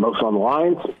notice it most on the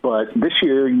lines, but this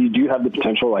year you do have the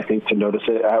potential, I think, to notice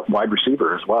it at wide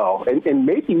receiver as well, and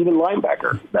maybe even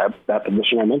linebacker, that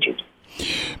position I mentioned.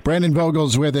 Brandon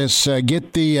Vogel's with us.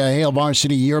 Get the Hail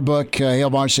Varsity yearbook,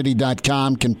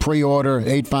 hailvarsity.com. Can pre-order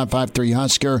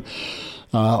 8553-HUSKER.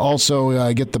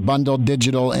 Also, get the bundle,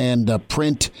 digital and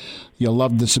print. You'll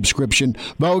love the subscription.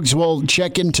 Vogues, we'll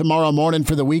check in tomorrow morning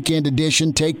for the weekend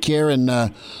edition. Take care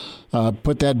and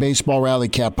put that baseball rally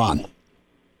cap on.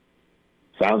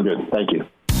 Sounds good. Thank you.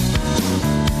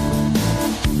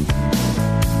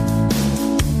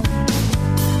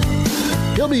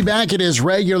 He'll be back at his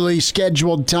regularly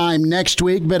scheduled time next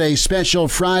week, but a special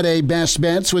Friday Best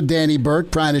Bets with Danny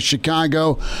Burke, Pride of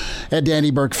Chicago, at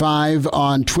Danny Burke 5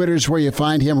 on Twitter's where you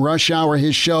find him. Rush Hour,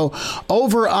 his show.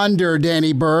 Over under,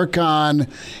 Danny Burke, on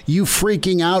you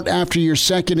freaking out after your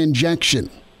second injection.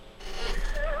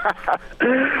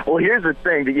 Well, here's the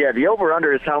thing. The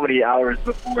over-under is how many hours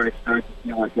before I start to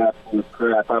feel like that full of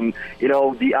crap.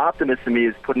 The optimist in me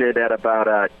is putting it at about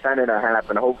 10.5,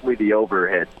 and hopefully the over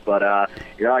hits. But, I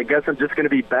guess I'm just going to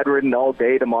be bedridden all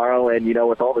day tomorrow, and,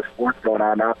 with all the sports going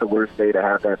on, not the worst day to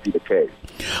have that be the case.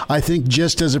 I think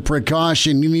just as a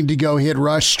precaution, you need to go hit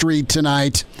Rush Street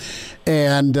tonight.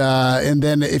 And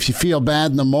then if you feel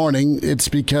bad in the morning, it's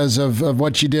because of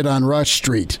what you did on Rush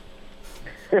Street.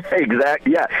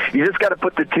 Exactly. Yeah, you just got to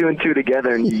put the 2 and 2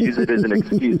 together, and you use it as an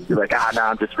excuse. You're like,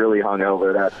 I'm just really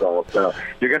hungover. That's all. So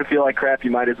you're gonna feel like crap.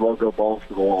 You might as well go balls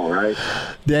to the wall, right?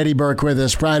 Daddy Burke with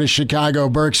us, Pride of Chicago,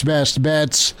 Burke's Best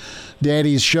Bets.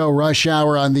 Daddy's show, Rush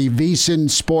Hour, on the VSiN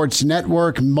Sports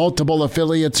Network, multiple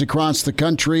affiliates across the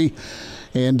country,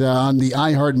 and on the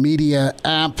iHeartMedia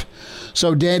app.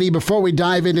 So, Daddy, before we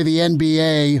dive into the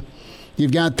NBA,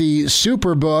 you've got the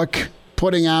Superbook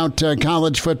putting out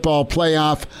college football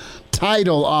playoff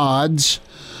title odds.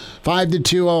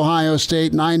 5-2 Ohio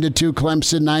State, 9-2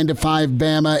 Clemson, 9-5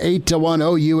 Bama, 8-1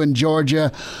 OU and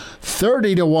Georgia,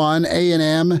 30-1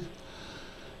 A&M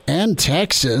and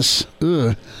Texas,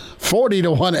 40-1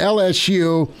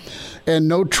 LSU and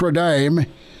Notre Dame,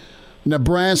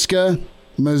 Nebraska,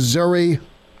 Missouri,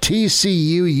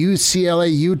 TCU,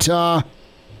 UCLA, Utah,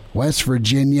 West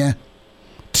Virginia,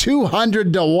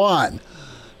 200-1.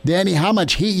 Danny, how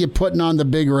much heat you putting on the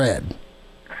Big Red?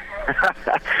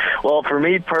 Well, for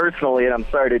me personally, and I'm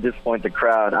sorry to disappoint the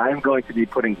crowd, I'm going to be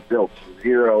putting zilch,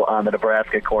 0 on the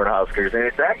Nebraska Cornhuskers. And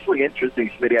it's actually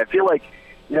interesting, Smitty. I feel like,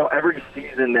 every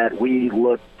season that we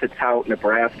look to tout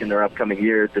Nebraska in their upcoming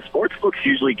years, the sports books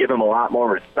usually give them a lot more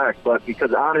respect. But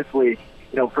because honestly,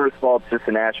 first of all, it's just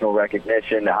a national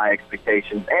recognition, the high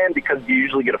expectations, and because you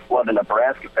usually get a flood of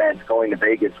Nebraska fans going to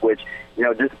Vegas, which,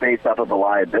 just based off of a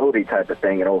liability type of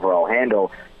thing and overall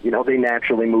handle, they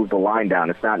naturally move the line down.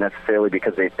 It's not necessarily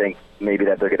because they think maybe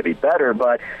that they're going to be better,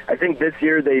 but I think this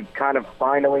year they've kind of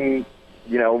finally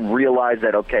realized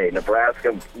that, okay,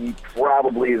 Nebraska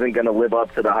probably isn't going to live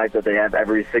up to the hype that they have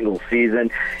every single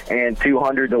season, and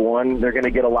 200-1, they're going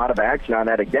to get a lot of action on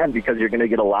that again because you're going to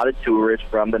get a lot of tourists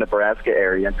from the Nebraska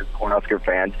area and just Cornhusker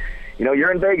fans.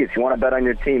 You're in Vegas. You want to bet on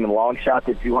your team, and long shot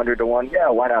to 200-1. Yeah,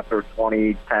 why not throw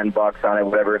 $20, $10 on it,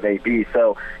 whatever it may be?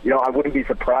 So, I wouldn't be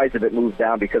surprised if it moves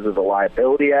down because of the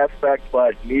liability aspect.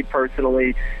 But me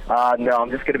personally, no,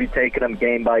 I'm just going to be taking them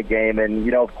game by game. And,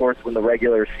 of course, when the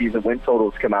regular season win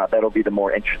totals come out, that'll be the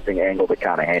more interesting angle to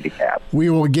kind of handicap. We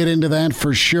will get into that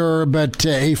for sure. But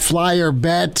a flyer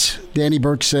bet, Danny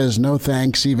Burke says no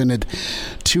thanks, even at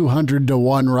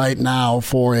 200-1 right now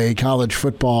for a college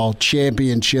football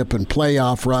championship and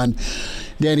playoff run.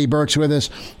 Danny Burke's with us.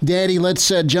 Danny, let's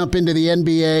jump into the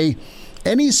NBA.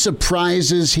 Any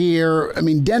surprises here? I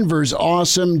mean, Denver's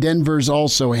awesome. Denver's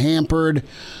also hampered.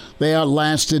 They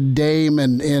outlasted Dame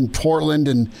and Portland.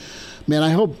 And, man, I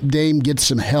hope Dame gets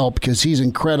some help because he's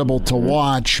incredible to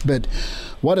watch. But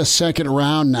what a second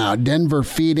round now. Denver,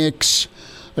 Phoenix.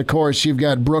 Of course, you've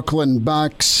got Brooklyn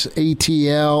Bucks,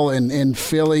 ATL, and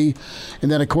Philly.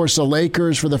 And then, of course, the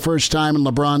Lakers for the first time in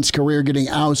LeBron's career getting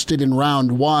ousted in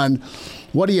round 1.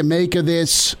 What do you make of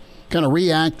this? Kind of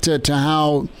react to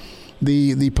how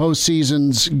the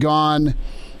postseason's gone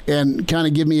and kind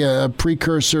of give me a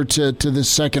precursor to this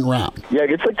second round. Yeah, I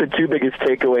guess like the two biggest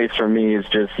takeaways for me is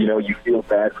just, you feel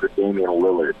bad for Damian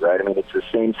Lillard, right? I mean, it's the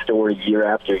same story year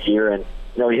after year, and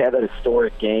he had that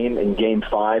historic game in Game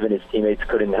 5, and his teammates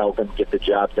couldn't help him get the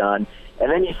job done. And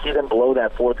then you see them blow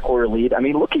that fourth-quarter lead. I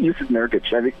mean, look at Jusuf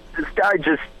Nurkic. I mean, this guy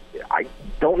I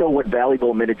don't know what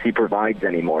valuable minutes he provides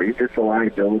anymore. He's just a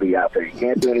liability out there. He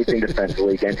can't do anything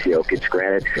defensively against Jokic,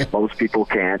 granted. Most people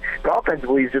can't. But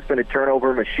offensively, he's just been a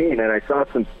turnover machine. And I saw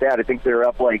some stat. I think they're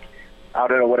up I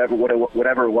don't know,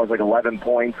 whatever it was, 11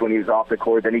 points when he was off the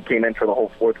court. Then he came in for the whole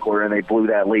fourth quarter, and they blew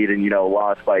that lead and,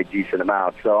 lost by a decent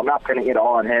amount. So I'm not pinning it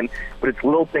all on him, but it's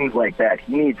little things like that.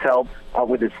 He needs help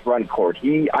with his front court.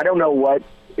 I don't know what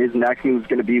his next move is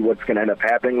going to be, what's going to end up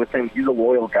happening with him. He's a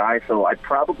loyal guy, so I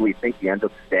probably think he ends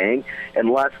up staying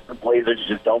unless the Blazers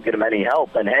just don't get him any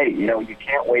help. And, hey, you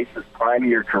can't waste this prime of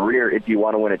your career if you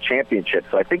want to win a championship.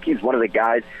 So I think he's one of the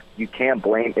guys you can't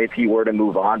blame if he were to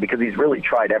move on because he's really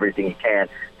tried everything he can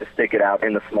to stick it out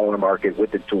in the smaller market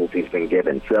with the tools he's been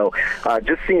given. So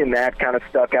just seeing that kind of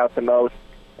stuck out the most.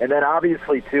 And then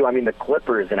obviously, too, I mean, the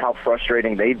Clippers and how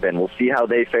frustrating they've been. We'll see how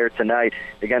they fare tonight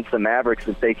against the Mavericks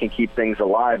if they can keep things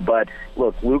alive. But,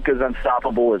 look, Luka's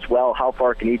unstoppable as well. How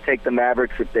far can he take the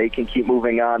Mavericks if they can keep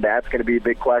moving on? That's going to be a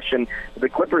big question. The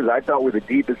Clippers, I thought, were the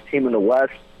deepest team in the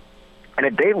West. And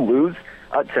if they lose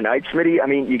tonight, Smitty, I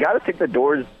mean, you got to think the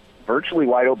door's virtually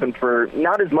wide open for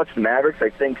not as much the Mavericks. I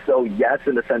think so, yes,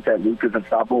 in the sense that Luka's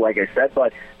unstoppable, like I said,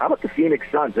 but how about the Phoenix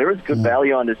Suns? There was good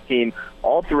value on this team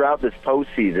all throughout this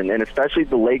postseason, and especially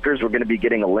the Lakers were going to be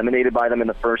getting eliminated by them in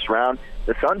the first round.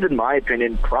 The Suns, in my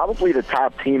opinion, probably the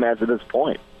top team as of this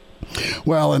point.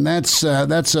 Well, and that's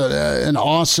an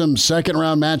awesome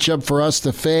second-round matchup for us,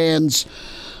 the fans,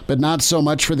 but not so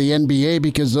much for the NBA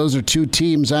because those are two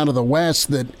teams out of the West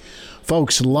that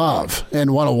folks love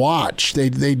and want to watch. They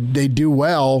do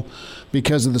well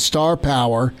because of the star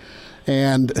power.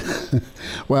 And,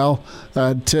 well,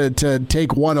 to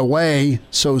take one away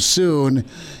so soon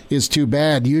is too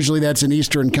bad. Usually that's an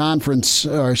Eastern Conference,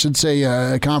 or I should say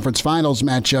a conference finals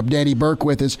matchup. Danny Burke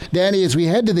with us. Danny, as we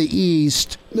head to the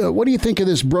East, what do you think of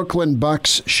this Brooklyn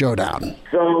Bucks showdown?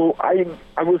 So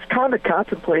I was kind of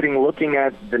contemplating looking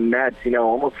at the Nets,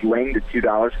 almost laying the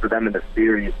 $2 for them in the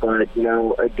series. But,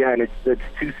 again, it's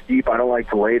too steep. I don't like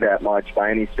to lay that much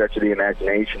by any stretch of the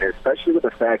imagination, especially with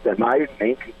the fact that my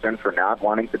main concern for not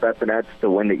wanting to bet the Nets to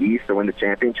win the East or win the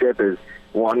championship is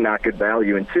one, not good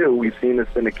value, and two, we've seen this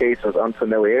in the case of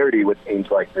unfamiliarity with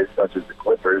teams like this, such as the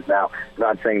Clippers. Now, I'm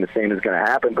not saying the same is going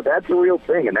to happen, but that's a real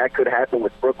thing, and that could happen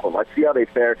with Brooklyn. Let's see how they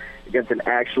fare against an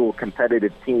actual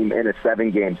competitive team in a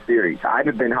 7-game series. I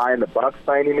haven't been high on the Bucks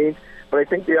by any means, but I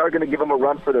think they are going to give them a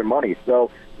run for their money.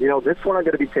 So, this one I'm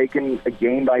going to be taking a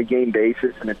game-by-game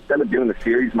basis, and instead of doing the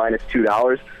series minus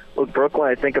 $2, look, Brooklyn,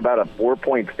 I think about a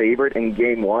 4-point favorite in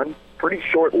Game 1. Pretty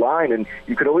short line, and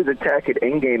you could always attack it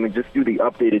in-game and just do the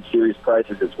updated series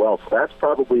prices as well. So that's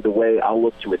probably the way I'll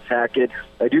look to attack it.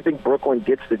 I do think Brooklyn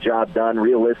gets the job done.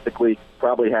 Realistically,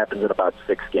 probably happens in about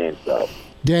 6 games, though.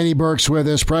 Danny Burke's with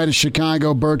us, Pride of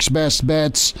Chicago, Burke's Best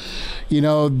Bets.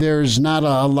 There's not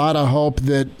a lot of hope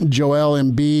that Joel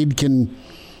Embiid can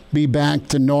be back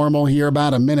to normal here,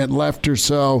 about a minute left or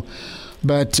so.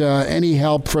 But any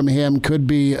help from him could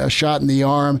be a shot in the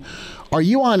arm. Are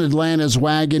you on Atlanta's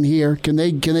wagon here? Can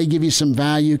they give you some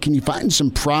value? Can you find some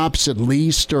props at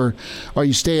least, or are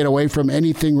you staying away from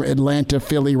anything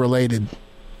Atlanta-Philly related?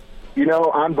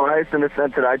 I'm biased in the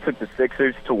sense that I took the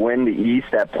Sixers to win the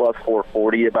East at plus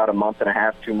 440 about a month and a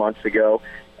half, 2 months ago.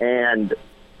 And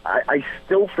I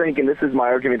still think, and this is my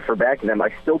argument for backing them,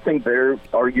 I still think they're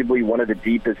arguably one of the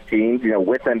deepest teams.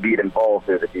 With Embiid involved,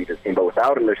 they're the deepest team. But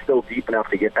without him, they're still deep enough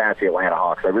to get past the Atlanta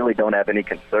Hawks. I really don't have any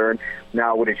concern.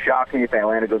 Now, would it shock me if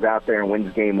Atlanta goes out there and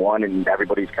wins Game 1 and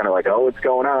everybody's kind of like, oh, what's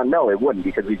going on? No, it wouldn't,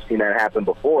 because we've seen that happen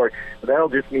before. But that'll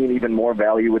just mean even more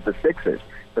value with the Sixers.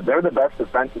 But they're the best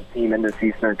defensive team in this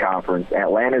Eastern Conference.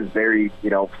 Atlanta's very,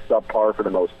 subpar for the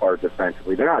most part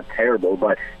defensively. They're not terrible,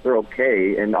 but they're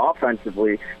okay. And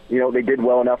offensively, they did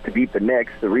well enough to beat the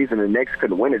Knicks. The reason the Knicks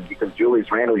couldn't win is because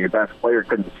Julius Randle, your best player,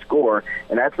 couldn't score.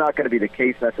 And that's not going to be the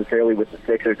case necessarily with the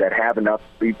Sixers that have enough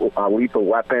lethal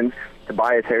weapons.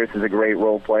 Tobias Harris is a great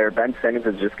role player. Ben Simmons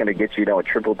is just going to get you, a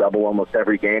triple-double almost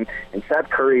every game. And Seth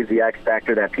Curry is the X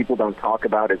factor that people don't talk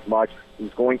about as much.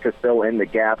 He's going to fill in the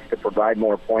gaps to provide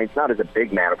more points. Not as a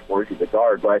big man, of course, he's a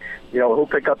guard, but he'll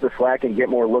pick up the slack and get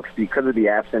more looks because of the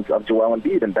absence of Joel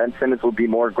Embiid, and Ben Simmons will be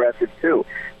more aggressive too.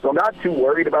 So I'm not too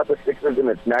worried about the Sixers in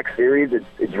its next series.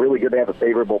 It's really good to have a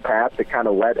favorable path to kind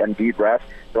of let Embiid rest.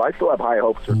 So I still have high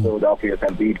hopes for Philadelphia if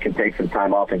Embiid can take some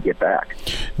time off and get back.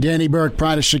 Danny Burke,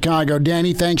 Pride of Chicago.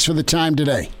 Danny, thanks for the time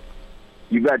today.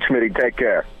 You bet, Schmitty. Take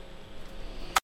care.